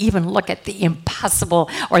doesn't even look at the impossible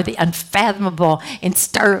or the unfathomable and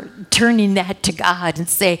start turning that to God and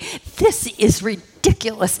say, this is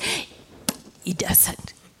ridiculous. He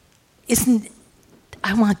doesn't.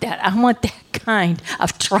 I want that. I want that kind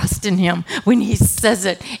of trust in him when he says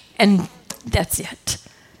it, and that's it.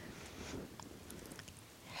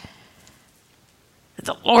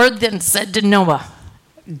 The Lord then said to Noah,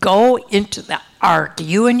 go into the ark,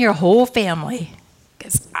 you and your whole family,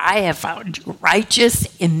 because I have found you righteous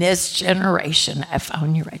in this generation. I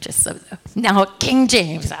found you righteous. Now, King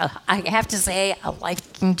James, I have to say, I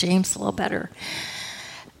like King James a little better.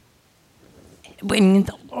 When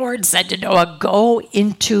the Lord said to Noah, go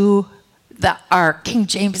into the ark, King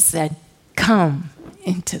James said, come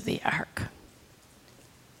into the ark.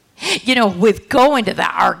 With go into the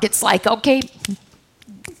ark, it's like, okay,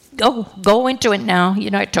 go into it now.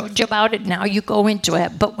 I told you about it. Now you go into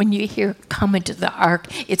it. But when you hear come into the ark,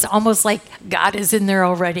 it's almost like God is in there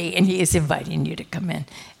already, and he is inviting you to come in,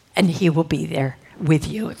 and he will be there with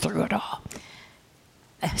you through it all.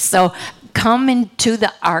 So come into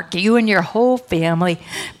the ark, you and your whole family.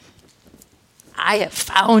 I have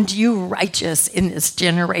found you righteous in this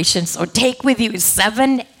generation. So take with you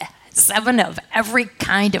seven of every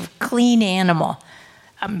kind of clean animal,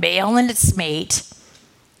 a male and its mate.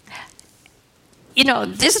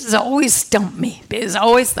 This has always stumped me, because I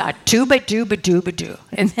always thought 2 by 2 by 2 by 2.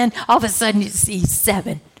 And then all of a sudden you see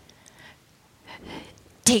 7.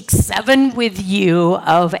 Take 7 with you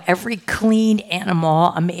of every clean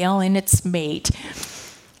animal, a male and its mate.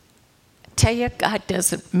 Tell you, God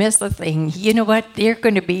doesn't miss a thing. You know what? They're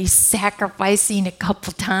going to be sacrificing a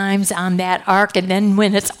couple times on that ark, and then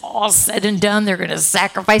when it's all said and done, they're going to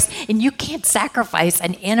sacrifice. And you can't sacrifice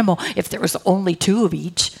an animal if there was only 2 of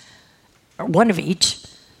each. Or 1 of each.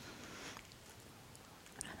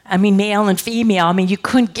 I mean, male and female. You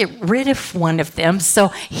couldn't get rid of one of them. So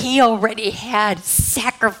he already had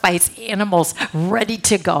sacrifice animals ready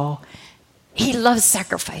to go. He loves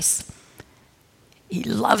sacrifice. He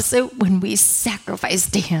loves it when we sacrifice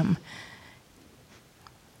to him.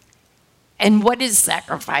 And what is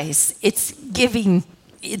sacrifice? It's giving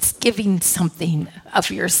something of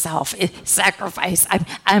yourself. Sacrifice.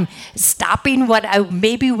 I'm stopping what I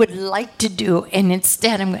maybe would like to do, and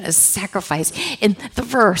instead I'm going to sacrifice. In the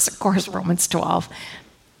verse, of course, Romans 12,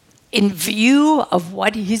 in view of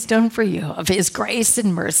what he's done for you, of his grace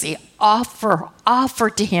and mercy, offer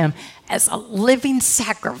to him as a living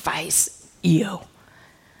sacrifice you.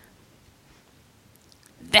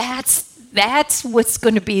 That's what's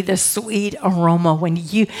going to be the sweet aroma when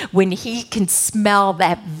he can smell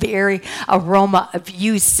that very aroma of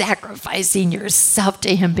you sacrificing yourself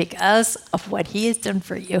to him because of what he has done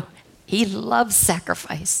for you. He loves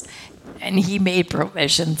sacrifice. and he made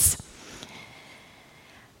provisions.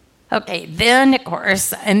 Okay, then, of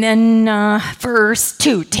course, and then verse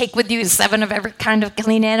 2, take with you 7 of every kind of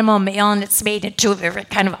clean animal, male and its mate, and 2 of every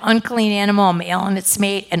kind of unclean animal, male and its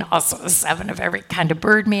mate, and also 7 of every kind of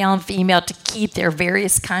bird, male and female, to keep their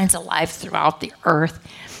various kinds alive throughout the earth.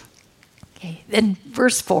 Okay, then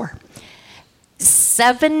verse 4,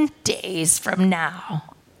 7 days from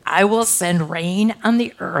now, I will send rain on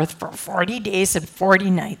the earth for 40 days and 40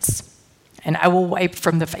 nights. And I will wipe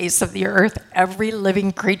from the face of the earth every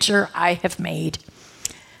living creature I have made.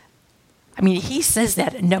 I mean, he says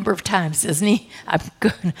that a number of times, doesn't he?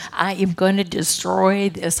 I am going to destroy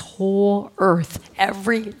this whole earth,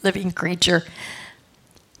 every living creature.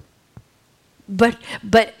 But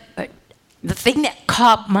the thing that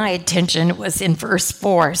caught my attention was in verse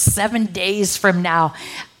 4, 7 days from now.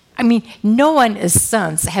 I mean, Noah and his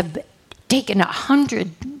sons have taken 100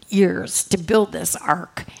 years to build this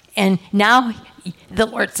ark. And now the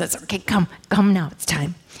Lord says, okay, come now, it's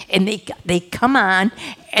time. And they come on,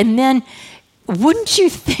 and then wouldn't you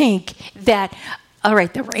think that, all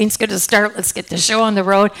right, the rain's going to start, let's get the show on the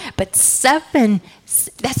road. But 7,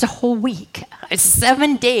 that's a whole week.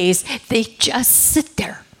 7 days, they just sit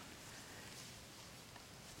there.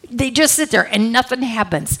 They just sit there, and nothing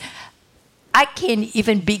happens. I can't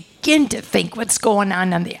even begin to think what's going on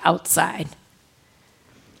the outside.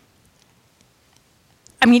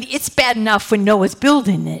 I mean, it's bad enough when Noah's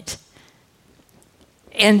building it,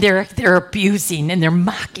 and they're abusing and they're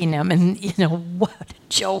mocking him, and what a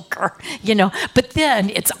joker, But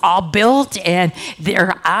then it's all built, and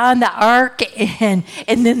they're on the ark, and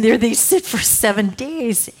then there they sit for 7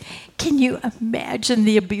 days. Can you imagine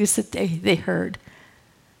the abuse that they heard?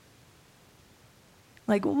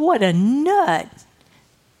 Like, what a nut!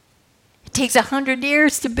 It takes 100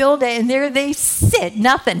 years to build it, and there they sit,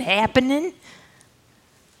 nothing happening.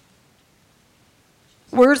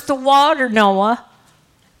 Where's the water, Noah?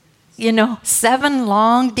 7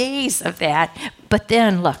 long days of that. But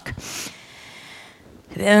then, look,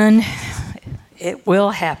 then it will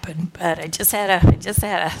happen. But I just had a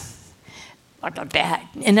look at that,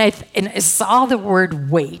 and I saw the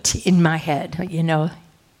word wait in my head.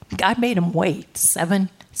 God made him wait 7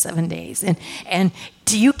 days. And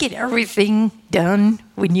do you get everything done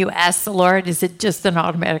when you ask the Lord? Is it just an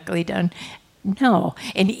automatically done? No.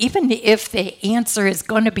 And even if the answer is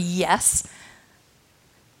going to be yes,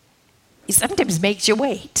 he sometimes makes you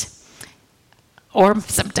wait. Or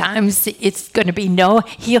sometimes it's going to be no.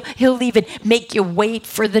 He'll even make you wait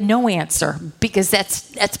for the no answer, because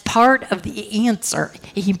that's part of the answer.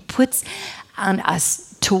 He puts on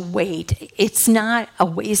us to wait. It's not a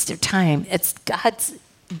waste of time. It's God's.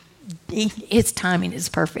 His timing is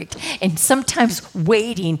perfect. And sometimes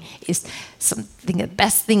waiting is something, the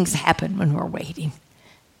best things happen when we're waiting.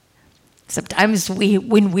 Sometimes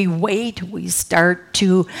when we wait, we start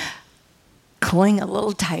to cling a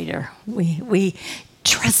little tighter. We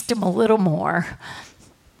trust him a little more.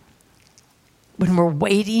 When we're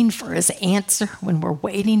waiting for his answer, when we're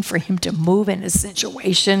waiting for him to move in a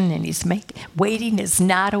situation, and waiting is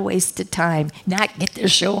not a waste of time. Not get the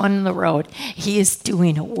show on the road. He is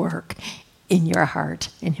doing a work in your heart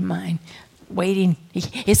and in mine. Waiting,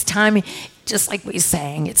 his timing, just like we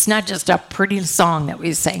sang. It's not just a pretty song that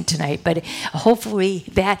we sang tonight, but hopefully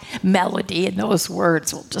that melody and those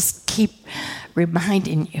words will just keep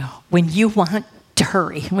reminding you when you want to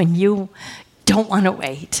hurry, when you don't want to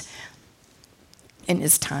wait. In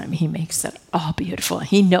his time, he makes it all beautiful.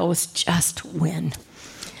 He knows just when.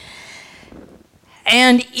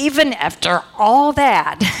 And even after all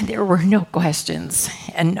that, there were no questions.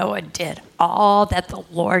 And Noah did all that the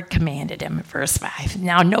Lord commanded him in verse 5.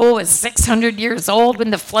 Now Noah was 600 years old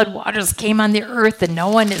when the flood waters came on the earth, and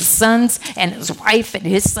Noah and his sons and his wife and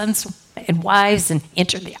his sons and wives and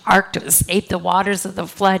entered the ark to escape the waters of the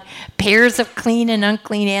flood. Pairs of clean and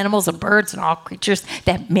unclean animals and birds and all creatures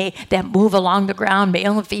that move along the ground,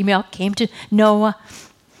 male and female, came to Noah.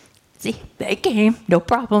 See, they came, no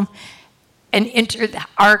problem, and entered the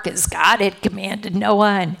ark as God had commanded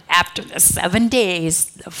Noah. And after the 7 days,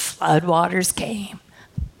 the flood waters came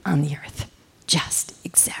on the earth, just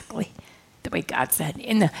exactly the way God said.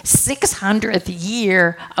 In the 600th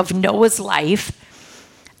year of Noah's life,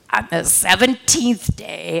 on the 17th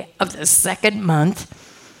day of the 2nd month,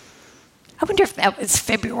 I wonder if that was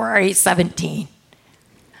February 17.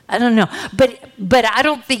 I don't know. But I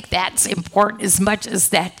don't think that's important as much as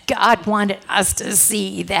that God wanted us to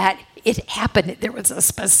see that it happened. There was a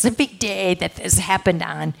specific day that this happened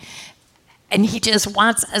on, and he just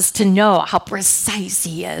wants us to know how precise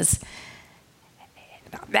he is.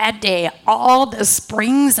 That day, all the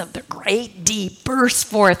springs of the great deep burst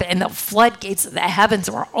forth, and the floodgates of the heavens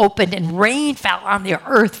were opened, and rain fell on the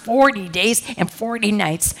earth 40 days and 40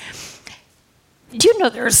 nights. Do you know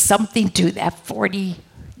there's something to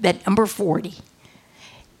that number 40?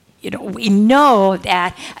 We know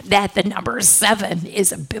that the number 7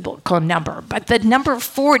 is a biblical number, but the number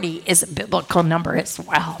 40 is a biblical number as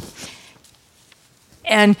well.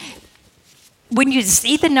 And when you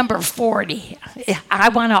see the number 40, I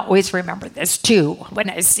want to always remember this too. When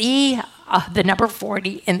I see the number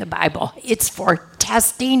 40 in the Bible, it's for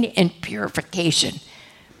testing and purification.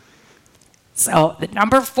 So the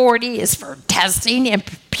number 40 is for testing and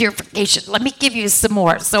purification. Let me give you some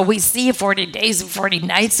more. So we see 40 days and 40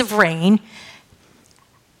 nights of rain.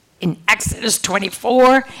 In Exodus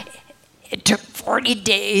 24, it took 40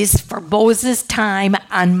 days for Moses' time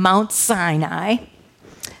on Mount Sinai.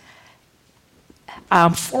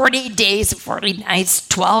 40 days, 40 nights,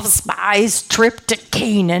 12 spies tripped to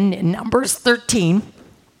Canaan in Numbers 13.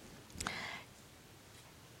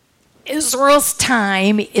 Israel's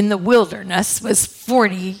time in the wilderness was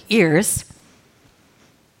 40 years.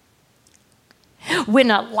 When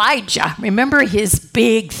Elijah, remember his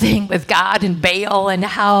big thing with God and Baal and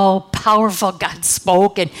how powerful God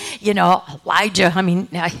spoke, and Elijah,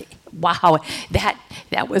 wow,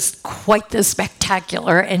 that was quite the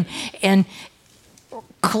spectacular. And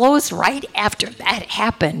close right after that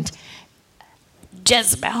happened,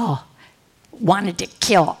 Jezebel wanted to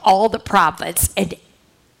kill all the prophets, and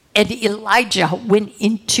Elijah went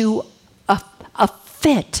into a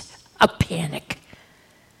fit, a panic,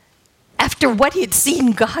 after what he'd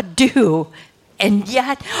seen God do. And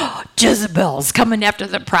yet, Jezebel's coming after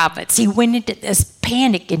the prophets. He went into this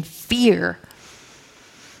panic and fear.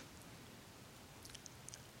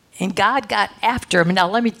 And God got after him. Now,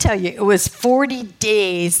 let me tell you, it was 40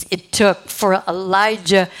 days it took for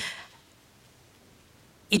Elijah.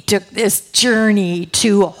 He took this journey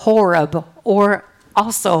to Horeb, or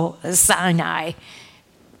also Sinai.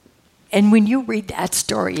 And when you read that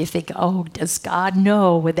story, you think, oh, does God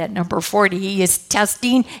know with that number 40? He is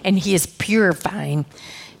testing and he is purifying.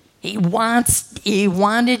 He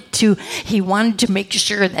wanted to make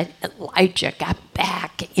sure that Elijah got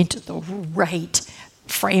back into the right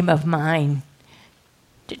frame of mind,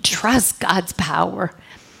 to trust God's power.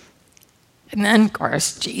 And then, of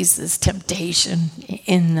course, Jesus' temptation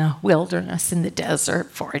in the wilderness, in the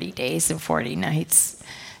desert, 40 days and 40 nights.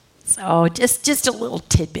 So just a little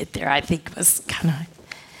tidbit there, I think, was kind of...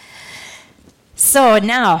 So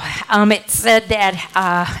now, it said that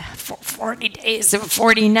for 40 days and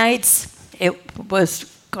 40 nights, it was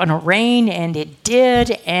going to rain, and it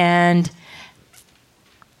did,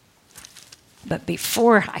 But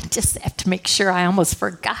before, I just have to make sure, I almost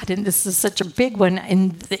forgot, and this is such a big one,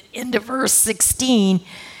 in the end of verse 16,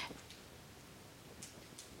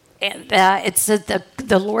 and it said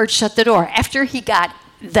the Lord shut the door. After he got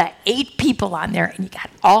the 8 people on there, and he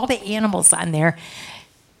got all the animals on there,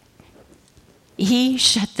 he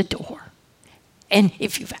shut the door. And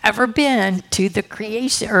if you've ever been to the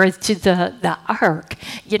creation, or to the ark,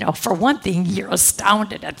 for one thing, you're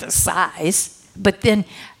astounded at the size, but then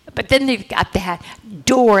they've got that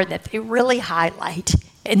door that they really highlight,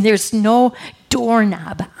 and there's no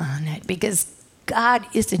doorknob on it because God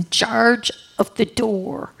is in charge of the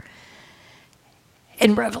door.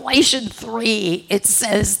 In Revelation 3, it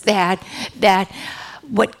says that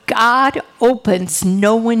what God opens,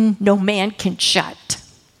 no man can shut.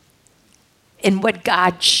 And what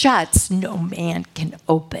God shuts, no man can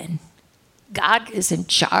open. God is in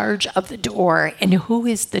charge of the door. And who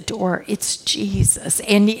is the door? It's Jesus.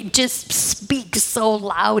 And it just speaks so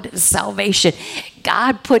loud of salvation.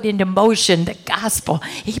 God put into motion the gospel.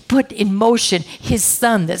 He put in motion his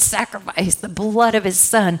son, the sacrifice, the blood of his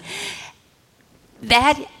son.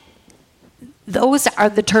 Those are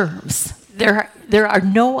the terms. There are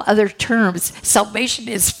no other terms. Salvation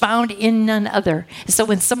is found in none other. So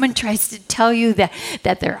when someone tries to tell you that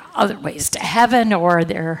there are other ways to heaven, or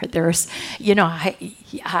there's,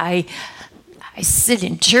 I sit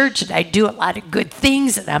in church and I do a lot of good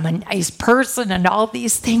things and I'm a nice person and all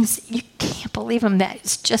these things, you can't believe them. That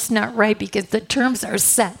is just not right, because the terms are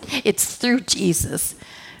set. It's through Jesus.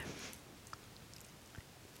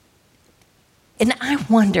 And I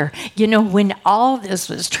wonder, when all this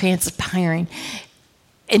was transpiring,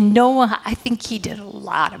 and Noah, I think he did a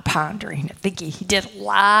lot of pondering. I think he did a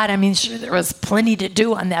lot. Sure, there was plenty to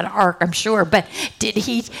do on that ark, I'm sure. But did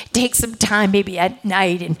he take some time maybe at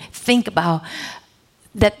night and think about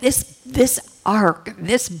that this ark,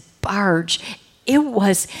 this barge, it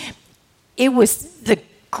was the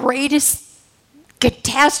greatest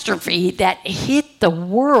catastrophe that hit the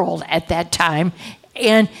world at that time,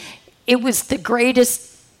 and it was the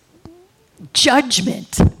greatest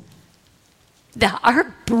judgment. The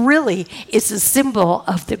ark really is a symbol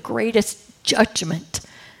of the greatest judgment,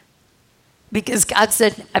 because God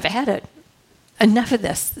said, I've had it. Enough of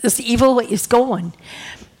this. This evil is going.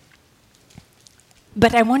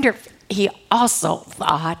 But I wonder if he also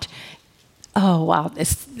thought, oh, wow,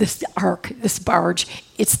 this ark, this barge,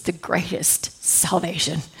 it's the greatest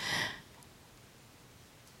salvation.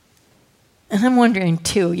 And I'm wondering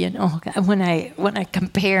too, when I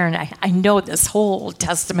compare, and I know this whole Old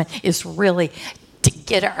Testament is really to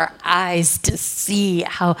get our eyes to see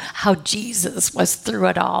how Jesus was through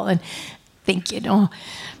it all, and think,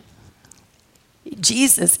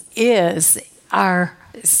 Jesus is our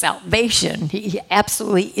salvation. He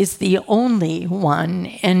absolutely is the only one.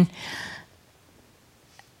 And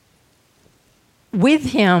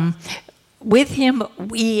with him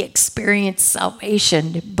we experience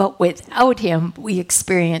salvation, but without him we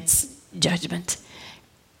experience judgment.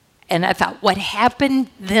 And I thought, what happened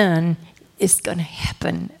then is going to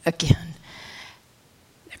happen again.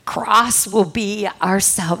 The cross will be our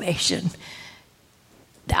salvation.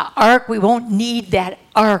 The ark, we won't need that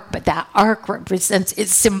ark, but that ark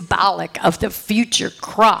it's symbolic of the future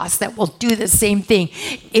cross that will do the same thing.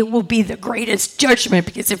 It will be the greatest judgment,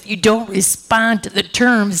 because if you don't respond to the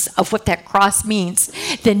terms of what that cross means,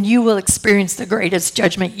 then you will experience the greatest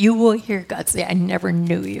judgment. You will hear God say, I never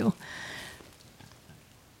knew you.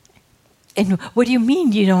 And what do you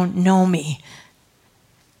mean you don't know me?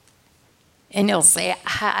 And he'll say,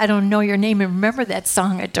 I don't know your name. And remember that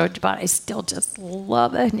song I told you about? I still just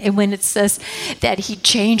love it. And when it says that he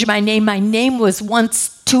changed my name was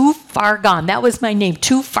once too far gone. That was my name,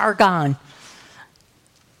 too far gone.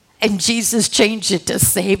 And Jesus changed it to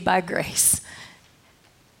Saved by Grace.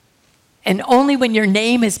 And only when your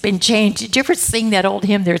name has been changed. Did you ever sing that old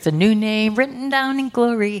hymn, there's a new name written down in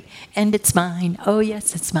glory, and it's mine. Oh,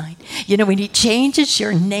 yes, it's mine. When he changes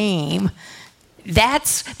your name,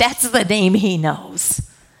 that's the name he knows.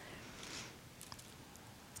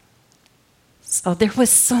 So there was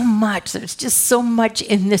so much. There's just so much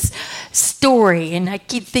in this story. And I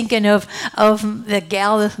keep thinking of the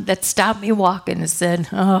gal that stopped me walking and said,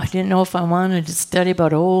 oh, I didn't know if I wanted to study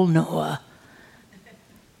about old Noah.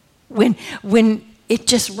 When it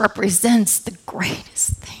just represents the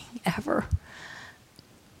greatest thing ever.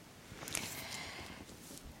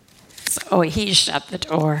 So he shut the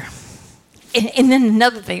door. And then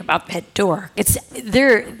another thing about that door, it's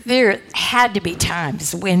there had to be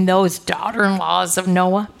times when those daughter-in-laws of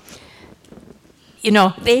Noah,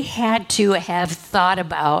 they had to have thought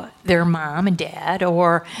about their mom and dad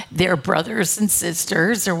or their brothers and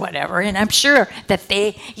sisters or whatever. And I'm sure that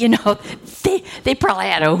they probably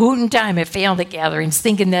had a hootin' time at family gatherings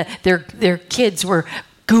thinking that their kids were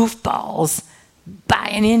goofballs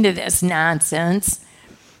buying into this nonsense.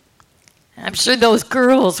 I'm sure those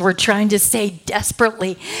girls were trying to say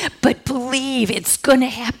desperately, but believe it's going to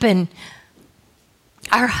happen.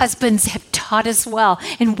 Our husbands have taught us well,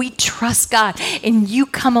 and we trust God. And you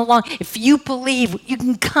come along. If you believe, you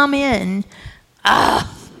can come in.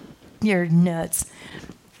 You're nuts.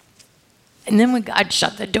 And then when God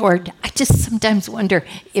shut the door, I just sometimes wonder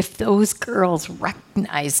if those girls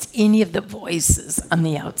recognized any of the voices on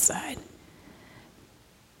the outside.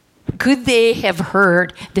 Could they have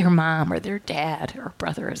heard their mom or their dad or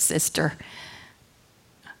brother or sister?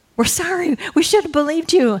 We're sorry. We should have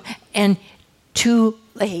believed you. And too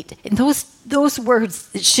late. And those words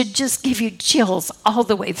should just give you chills all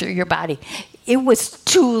the way through your body. It was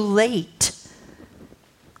too late.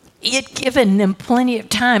 He had given them plenty of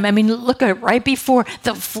time. I mean, look at it. Right before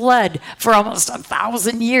the flood, for almost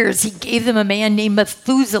 1,000 years, he gave them a man named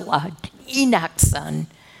Methuselah, Enoch's son.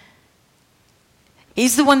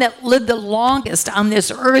 He's the one that lived the longest on this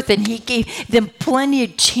earth, and he gave them plenty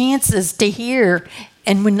of chances to hear.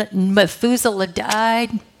 And when Methuselah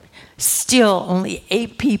died, still only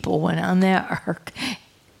 8 people went on that ark.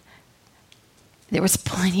 There was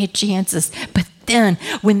plenty of chances. But then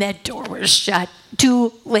when that door was shut,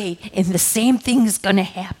 too late, and the same thing's going to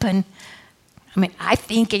happen. I mean, I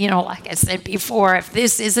think, like I said before, if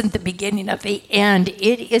this isn't the beginning of the end,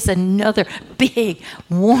 it is another big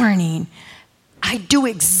warning. I do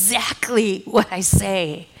exactly what I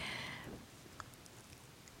say.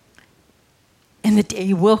 And the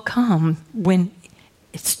day will come when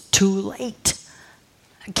it's too late.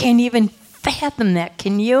 I can't even fathom that,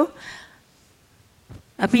 can you?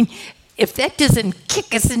 I mean, if that doesn't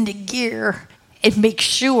kick us into gear and make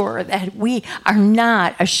sure that we are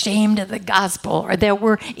not ashamed of the gospel or that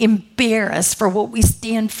we're embarrassed for what we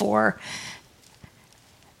stand for,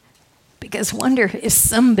 because wonder if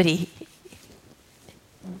somebody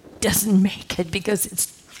doesn't make it because it's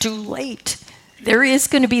too late. There is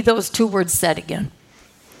going to be those two words said again.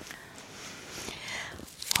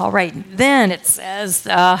 All right, then it says,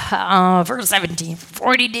 verse 17,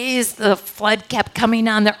 40 days the flood kept coming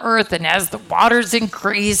on the earth, and as the waters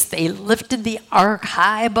increased, they lifted the ark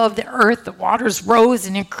high above the earth. The waters rose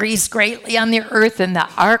and increased greatly on the earth, and the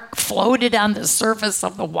ark floated on the surface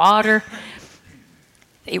of the water.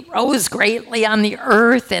 They rose greatly on the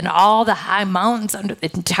earth, and all the high mountains under the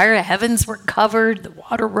entire heavens were covered. The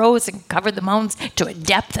water rose and covered the mountains to a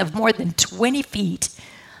depth of more than 20 feet.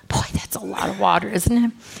 Boy, that's a lot of water, isn't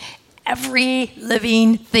it? Every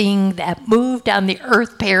living thing that moved on the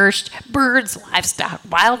earth perished, birds, livestock,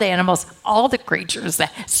 wild animals, all the creatures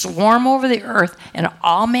that swarm over the earth, and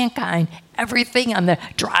all mankind, everything on the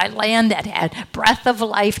dry land that had breath of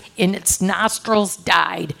life in its nostrils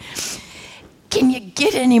died. Can you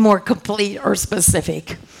get any more complete or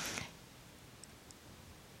specific?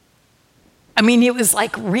 I mean, it was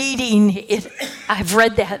like reading it. I've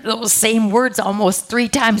read those same words almost 3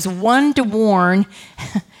 times, one to warn.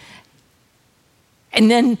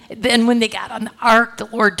 And then when they got on the ark, the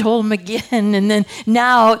Lord told them again. And then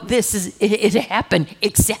now it happened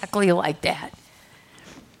exactly like that.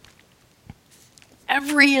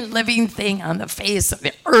 Every living thing on the face of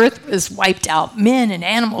the earth was wiped out. Men and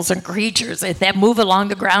animals and creatures that move along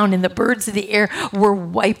the ground, and the birds of the air were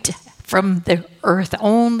wiped from the earth.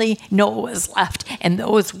 Only Noah was left, and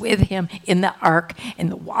those with him in the ark, and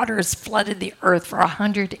the waters flooded the earth for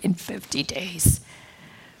 150 days.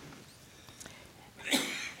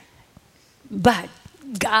 But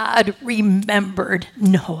God remembered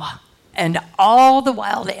Noah and all the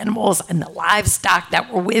wild animals and the livestock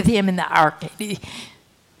that were with him in the ark.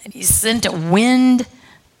 And he sent a wind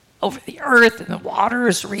over the earth, and the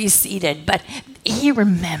waters receded. But he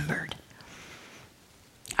remembered.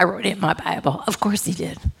 I wrote it in my Bible. Of course he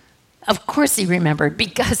did. Of course he remembered,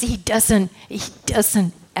 because he doesn't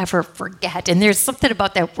ever forget. And there's something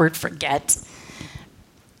about that word forget.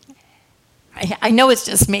 I know it's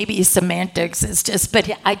just maybe semantics. But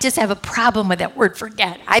I just have a problem with that word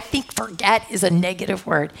forget. I think forget is a negative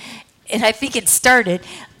word. And I think it started,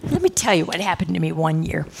 let me tell you what happened to me one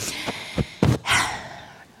year.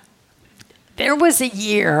 There was a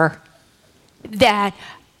year that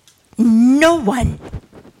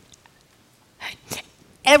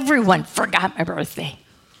everyone forgot my birthday.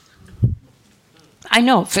 I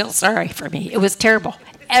know, feel sorry for me. It was terrible.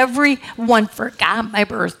 Everyone forgot my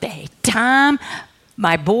birthday. Tom,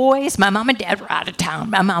 my boys, my mom and dad were out of town.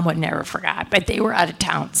 My mom would never forgot, but they were out of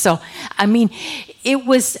town. So, I mean, it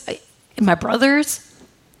was my brothers,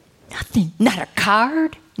 nothing, not a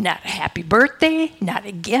card, not a happy birthday, not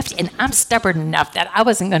a gift. And I'm stubborn enough that I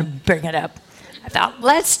wasn't going to bring it up. I thought,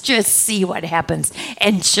 let's just see what happens.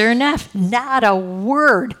 And sure enough, not a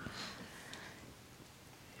word.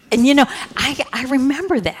 And, I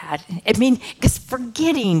remember that. I mean, because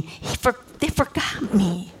forgetting, they forgot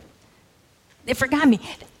me. They forgot me.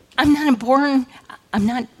 I'm not important.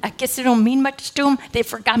 I guess it don't mean much to them. They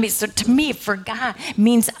forgot me. So to me, forgot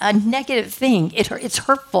means a negative thing. It's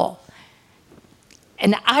hurtful.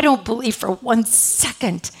 And I don't believe for 1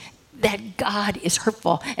 second that God is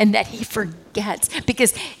hurtful and that he forgets.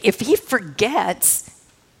 Because if he forgets,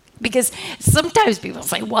 because sometimes people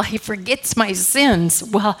say, well, he forgets my sins.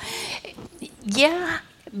 Well, yeah,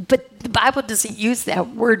 but the Bible doesn't use that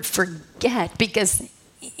word forget, because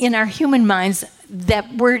in our human minds,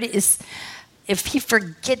 that word is, if he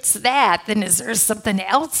forgets that, then is there something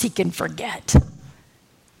else he can forget?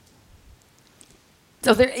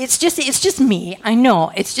 So it's just me. I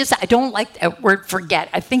know. It's just I don't like that word forget.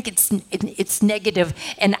 I think it's negative,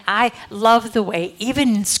 and I love the way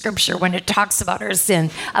even in Scripture when it talks about our sin,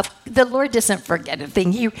 the Lord doesn't forget a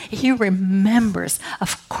thing. He remembers.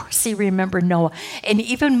 Of course, he remembered Noah, and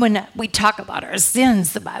even when we talk about our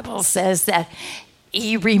sins, the Bible says that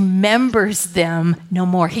he remembers them no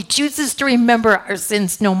more. He chooses to remember our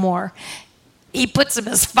sins no more. He puts them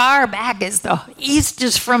as far back as the east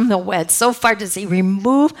is from the west. So far does he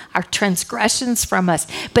remove our transgressions from us.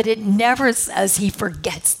 But it never says he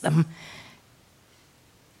forgets them.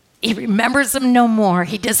 He remembers them no more.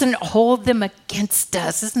 He doesn't hold them against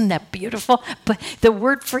us. Isn't that beautiful? But the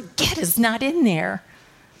word forget is not in there.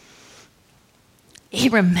 He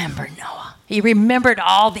remembered Noah. He remembered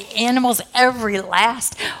all the animals, every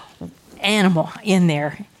last animal in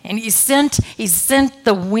there. And he sent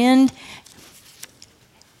the wind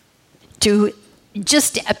to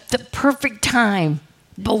just at the perfect time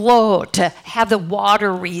below to have the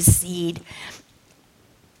water recede.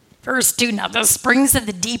 Verse 2, now the springs of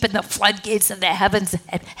the deep and the floodgates of the heavens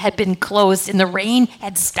had been closed, and the rain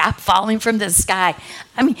had stopped falling from the sky.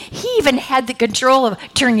 I mean, he even had the control of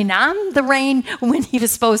turning on the rain when he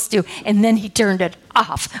was supposed to, and then he turned it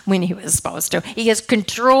off when he was supposed to. He has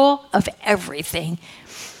control of everything.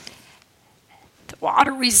 The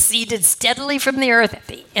water receded steadily from the earth. At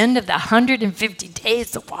the end of the 150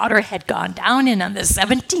 days, the water had gone down, and on the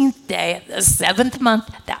 17th day of the 7th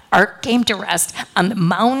month, the ark came to rest on the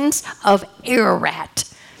mountains of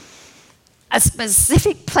Ararat, a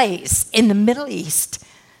specific place in the Middle East.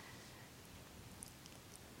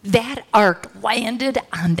 That ark landed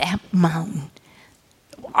on that mountain.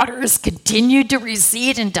 Waters continued to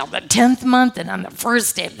recede until the 10th month, and on the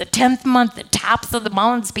first day of the 10th month, the tops of the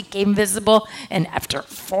mountains became visible, and after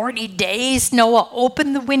 40 days, Noah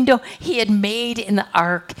opened the window he had made in the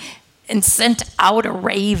ark and sent out a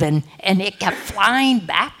raven, and it kept flying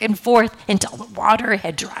back and forth until the water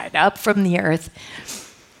had dried up from the earth.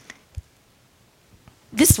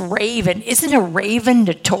 This raven, isn't a raven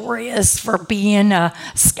notorious for being a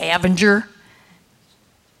scavenger?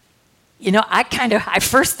 You know, I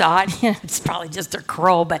first thought, it's probably just a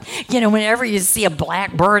crow, but, whenever you see a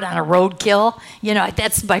black bird on a roadkill,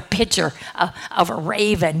 that's my picture of a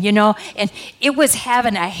raven, and it was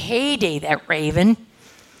having a heyday, that raven,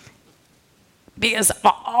 because of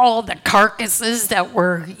all the carcasses that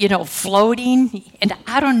were, floating. And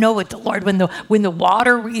I don't know what the Lord, when the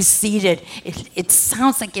water receded, it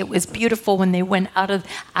sounds like it was beautiful when they went out of,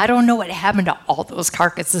 I don't know what happened to all those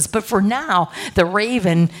carcasses, but for now, the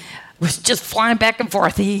raven was just flying back and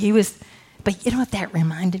forth. He was, but you know what that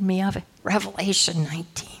reminded me of? Revelation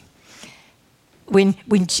 19.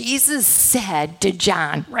 When Jesus said to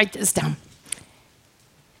John, write this down,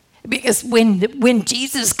 because when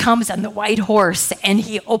Jesus comes on the white horse and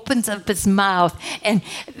he opens up his mouth and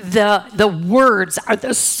the words are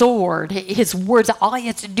the sword, his words, all he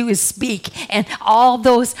has to do is speak, and all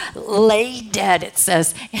those lay dead, it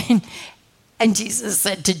says. And Jesus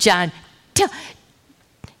said to John,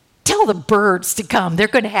 tell the birds to come. They're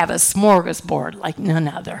going to have a smorgasbord like none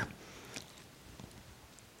other.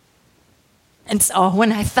 And so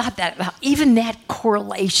when I thought that about even that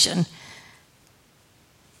correlation,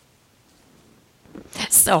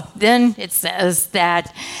 so then it says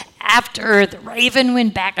that after the raven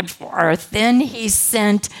went back and forth, then he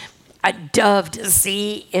sent a dove to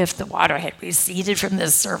see if the water had receded from the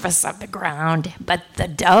surface of the ground. But the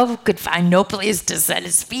dove could find no place to set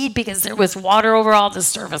its feet because there was water over all the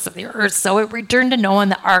surface of the earth. So it returned to Noah in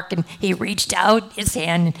the ark, and he reached out his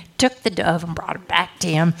hand and took the dove and brought it back to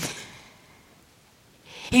him.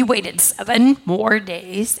 He waited 7 more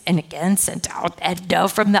days and again sent out that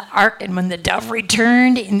dove from the ark. And when the dove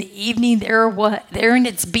returned in the evening, there in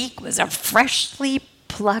its beak was a freshly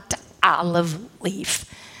plucked olive leaf.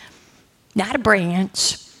 Not a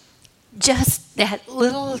branch, just that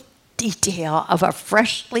little detail of a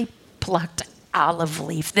freshly plucked olive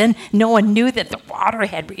leaf. Then Noah knew that the water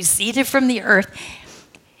had receded from the earth.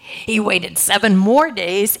 He waited 7 more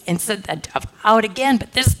days and sent the dove out again,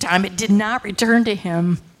 but this time it did not return to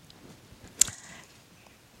him.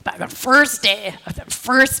 By the first day of the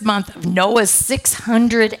first month of Noah's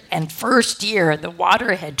 601st year, the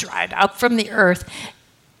water had dried up from the earth.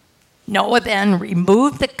 Noah then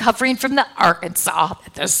removed the covering from the ark and saw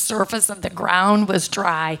that the surface of the ground was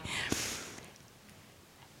dry.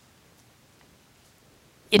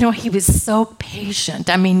 He was so patient.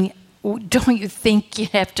 I mean, don't you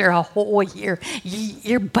think after a whole year,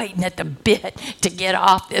 you're biting at the bit to get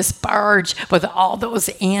off this barge with all those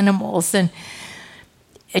animals? And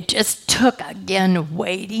it just took, again,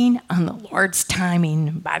 waiting on the Lord's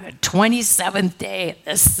timing. By the 27th day of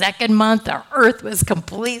the 2nd month, the earth was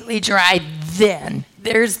completely dry. Then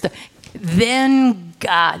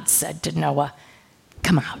God said to Noah,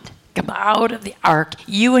 come out of the ark,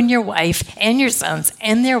 you and your wife and your sons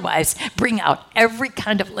and their wives. Bring out every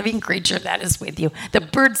kind of living creature that is with you, the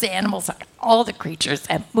birds, the animals, all the creatures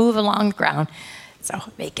that move along the ground, so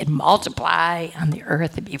they can multiply on the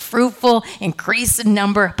earth and be fruitful, increase in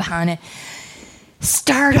number upon it.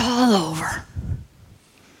 Start all over.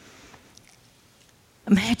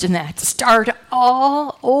 Imagine that. Start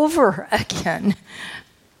all over again.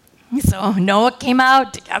 So Noah came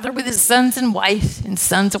out together with his sons and wives and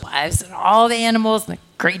sons' wives and all the animals and the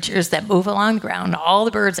creatures that move along the ground, all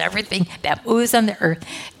the birds, everything that moves on the earth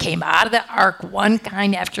came out of the ark, one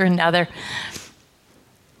kind after another.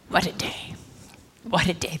 What a day. What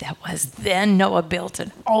a day that was. Then Noah built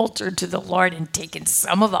an altar to the Lord, and taking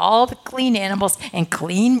some of all the clean animals and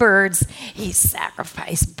clean birds, he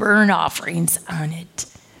sacrificed burnt offerings on it.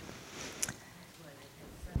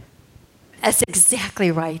 That's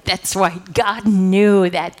exactly right. That's why God knew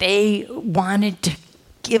that they wanted to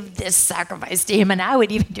give this sacrifice to him. And I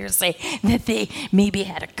would even dare say that they maybe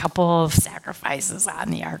had a couple of sacrifices on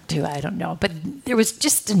the ark too. I don't know. But there was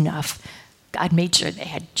just enough. God made sure they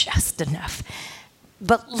had just enough.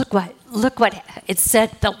 But look what it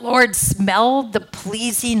said. The Lord smelled the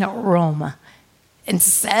pleasing aroma and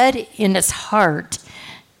said in his heart,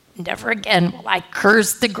 never again will I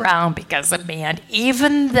curse the ground because of man,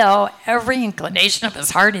 even though every inclination of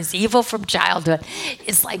his heart is evil from childhood.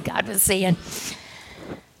 It's like God was saying,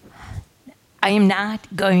 I am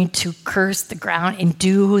not going to curse the ground and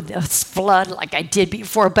do this flood like I did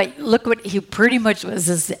before. But look what he pretty much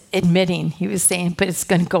was admitting. He was saying, but it's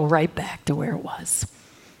going to go right back to where it was.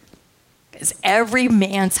 Because every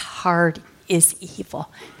man's heart is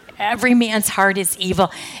evil. Every man's heart is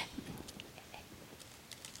evil.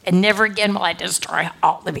 And never again will I destroy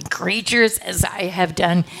all living creatures as I have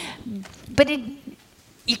done. But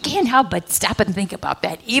you can't help but stop and think about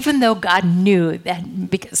that. Even though God knew that,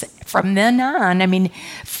 because from then on, I mean,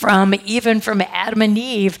 from Adam and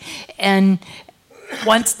Eve, and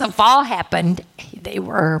once the fall happened, they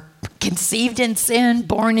were conceived in sin,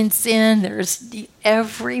 born in sin.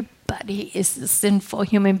 Everybody is a sinful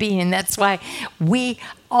human being. That's why we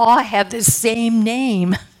all have the same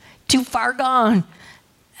name, too far gone.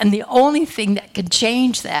 And the only thing that can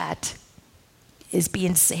change that is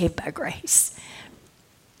being saved by grace.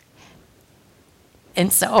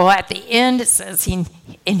 And so at the end it says he's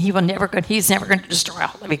never going to destroy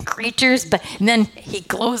all living creatures. But then he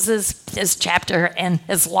closes this chapter, and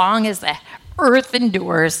as long as the earth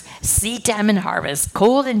endures, seed time and harvest,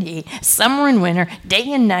 cold and heat, summer and winter,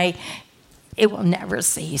 day and night, it will never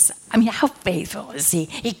cease. I mean, how faithful is he?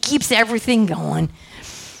 He keeps everything going,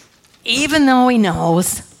 even though he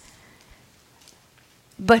knows.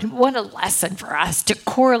 But what a lesson for us to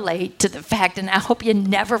correlate to the fact, and I hope you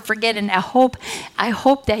never forget, and I hope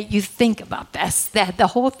that you think about this, that the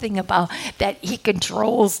whole thing about that he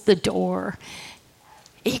controls the door.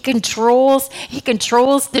 He controls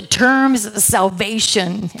the terms of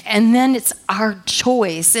salvation, and then it's our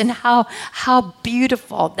choice. And how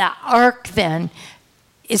beautiful that ark then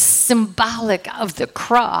is symbolic of the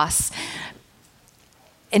cross.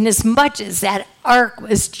 And as much as that ark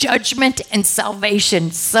was judgment and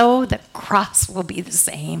salvation, so the cross will be the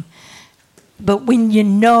same. But when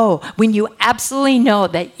you absolutely know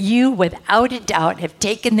that you, without a doubt, have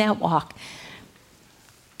taken that walk,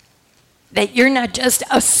 that you're not just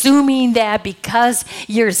assuming that because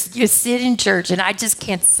you sit in church, and I just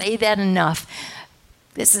can't say that enough.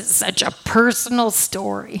 This is such a personal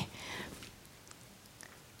story.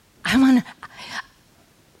 I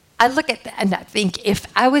look at that and I think, if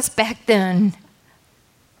I was back then,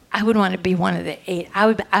 I would want to be one of the 8.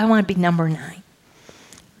 I want to be number 9.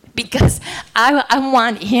 Because I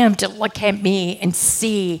want him to look at me and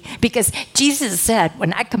see. Because Jesus said,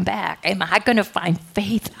 when I come back, am I going to find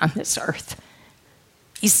faith on this earth?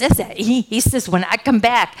 He says that. He says, when I come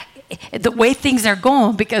back, the way things are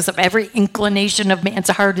going, because of every inclination of man's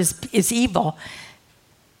heart is evil,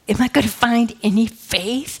 am I going to find any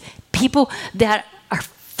faith? People that are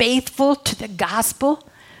faithful to the gospel?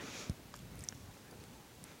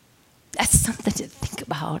 That's something to think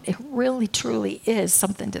about. It really, truly is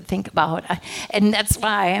something to think about. And that's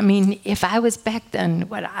why, I mean, if I was back then,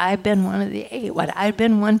 would I have been one of the 8? Would I have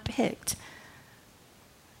been one picked?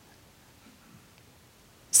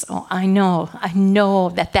 So I know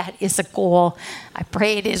that is a goal. I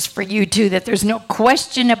pray it is for you too, that there's no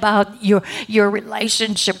question about your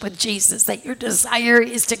relationship with Jesus, that your desire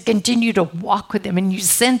is to continue to walk with him, and you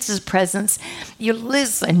sense his presence, you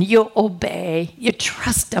listen, you obey, you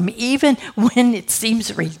trust him, even when it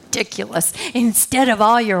seems ridiculous. Instead of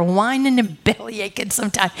all your whining and belly aching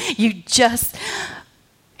sometimes, you just,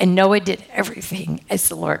 and Noah did everything as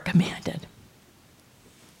the Lord commanded.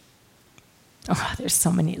 Oh, there's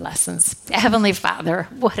so many lessons. Heavenly Father,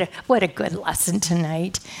 what a good lesson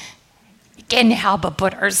tonight. You can't help but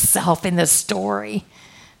put ourselves in the story.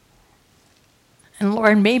 And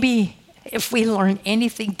Lord, maybe if we learn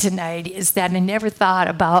anything tonight, is that I never thought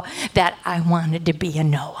about that I wanted to be a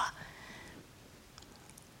Noah.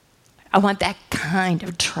 I want that kind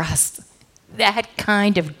of trust, that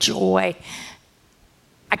kind of joy.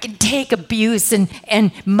 I can take abuse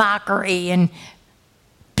and mockery and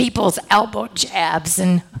people's elbow jabs,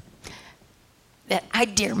 and that I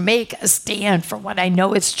dare make a stand for what I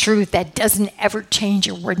know is truth, that doesn't ever change.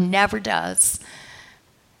 Your word never does.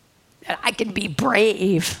 That I can be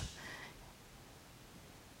brave.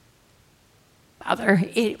 Father,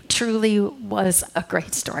 it truly was a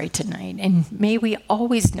great story tonight, and may we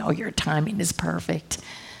always know your timing is perfect.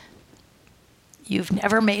 You've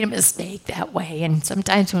never made a mistake that way. And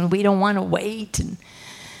sometimes when we don't want to wait and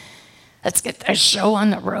let's get the show on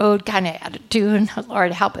the road kind of attitude,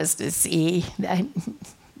 Lord, help us to see that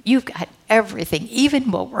you've got everything,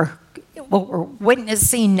 even what we're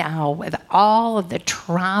witnessing now with all of the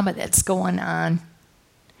trauma that's going on.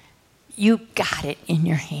 You got it in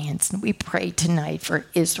your hands. And we pray tonight for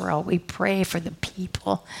Israel. We pray for the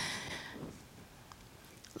people.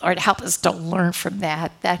 Lord, help us to learn from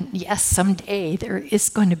that yes, someday there is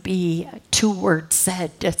going to be 2 words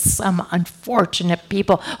said to some unfortunate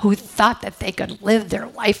people who thought that they could live their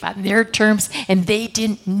life on their terms and they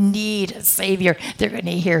didn't need a Savior. They're going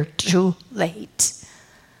to hear too late.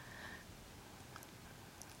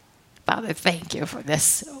 Father, thank you for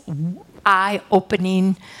this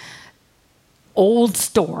eye-opening old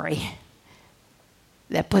story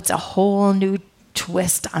that puts a whole new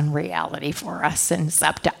twist on reality for us, and it's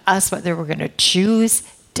up to us whether we're going to choose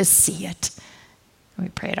to see it. We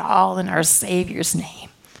pray it all in our Savior's name.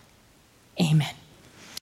 Amen.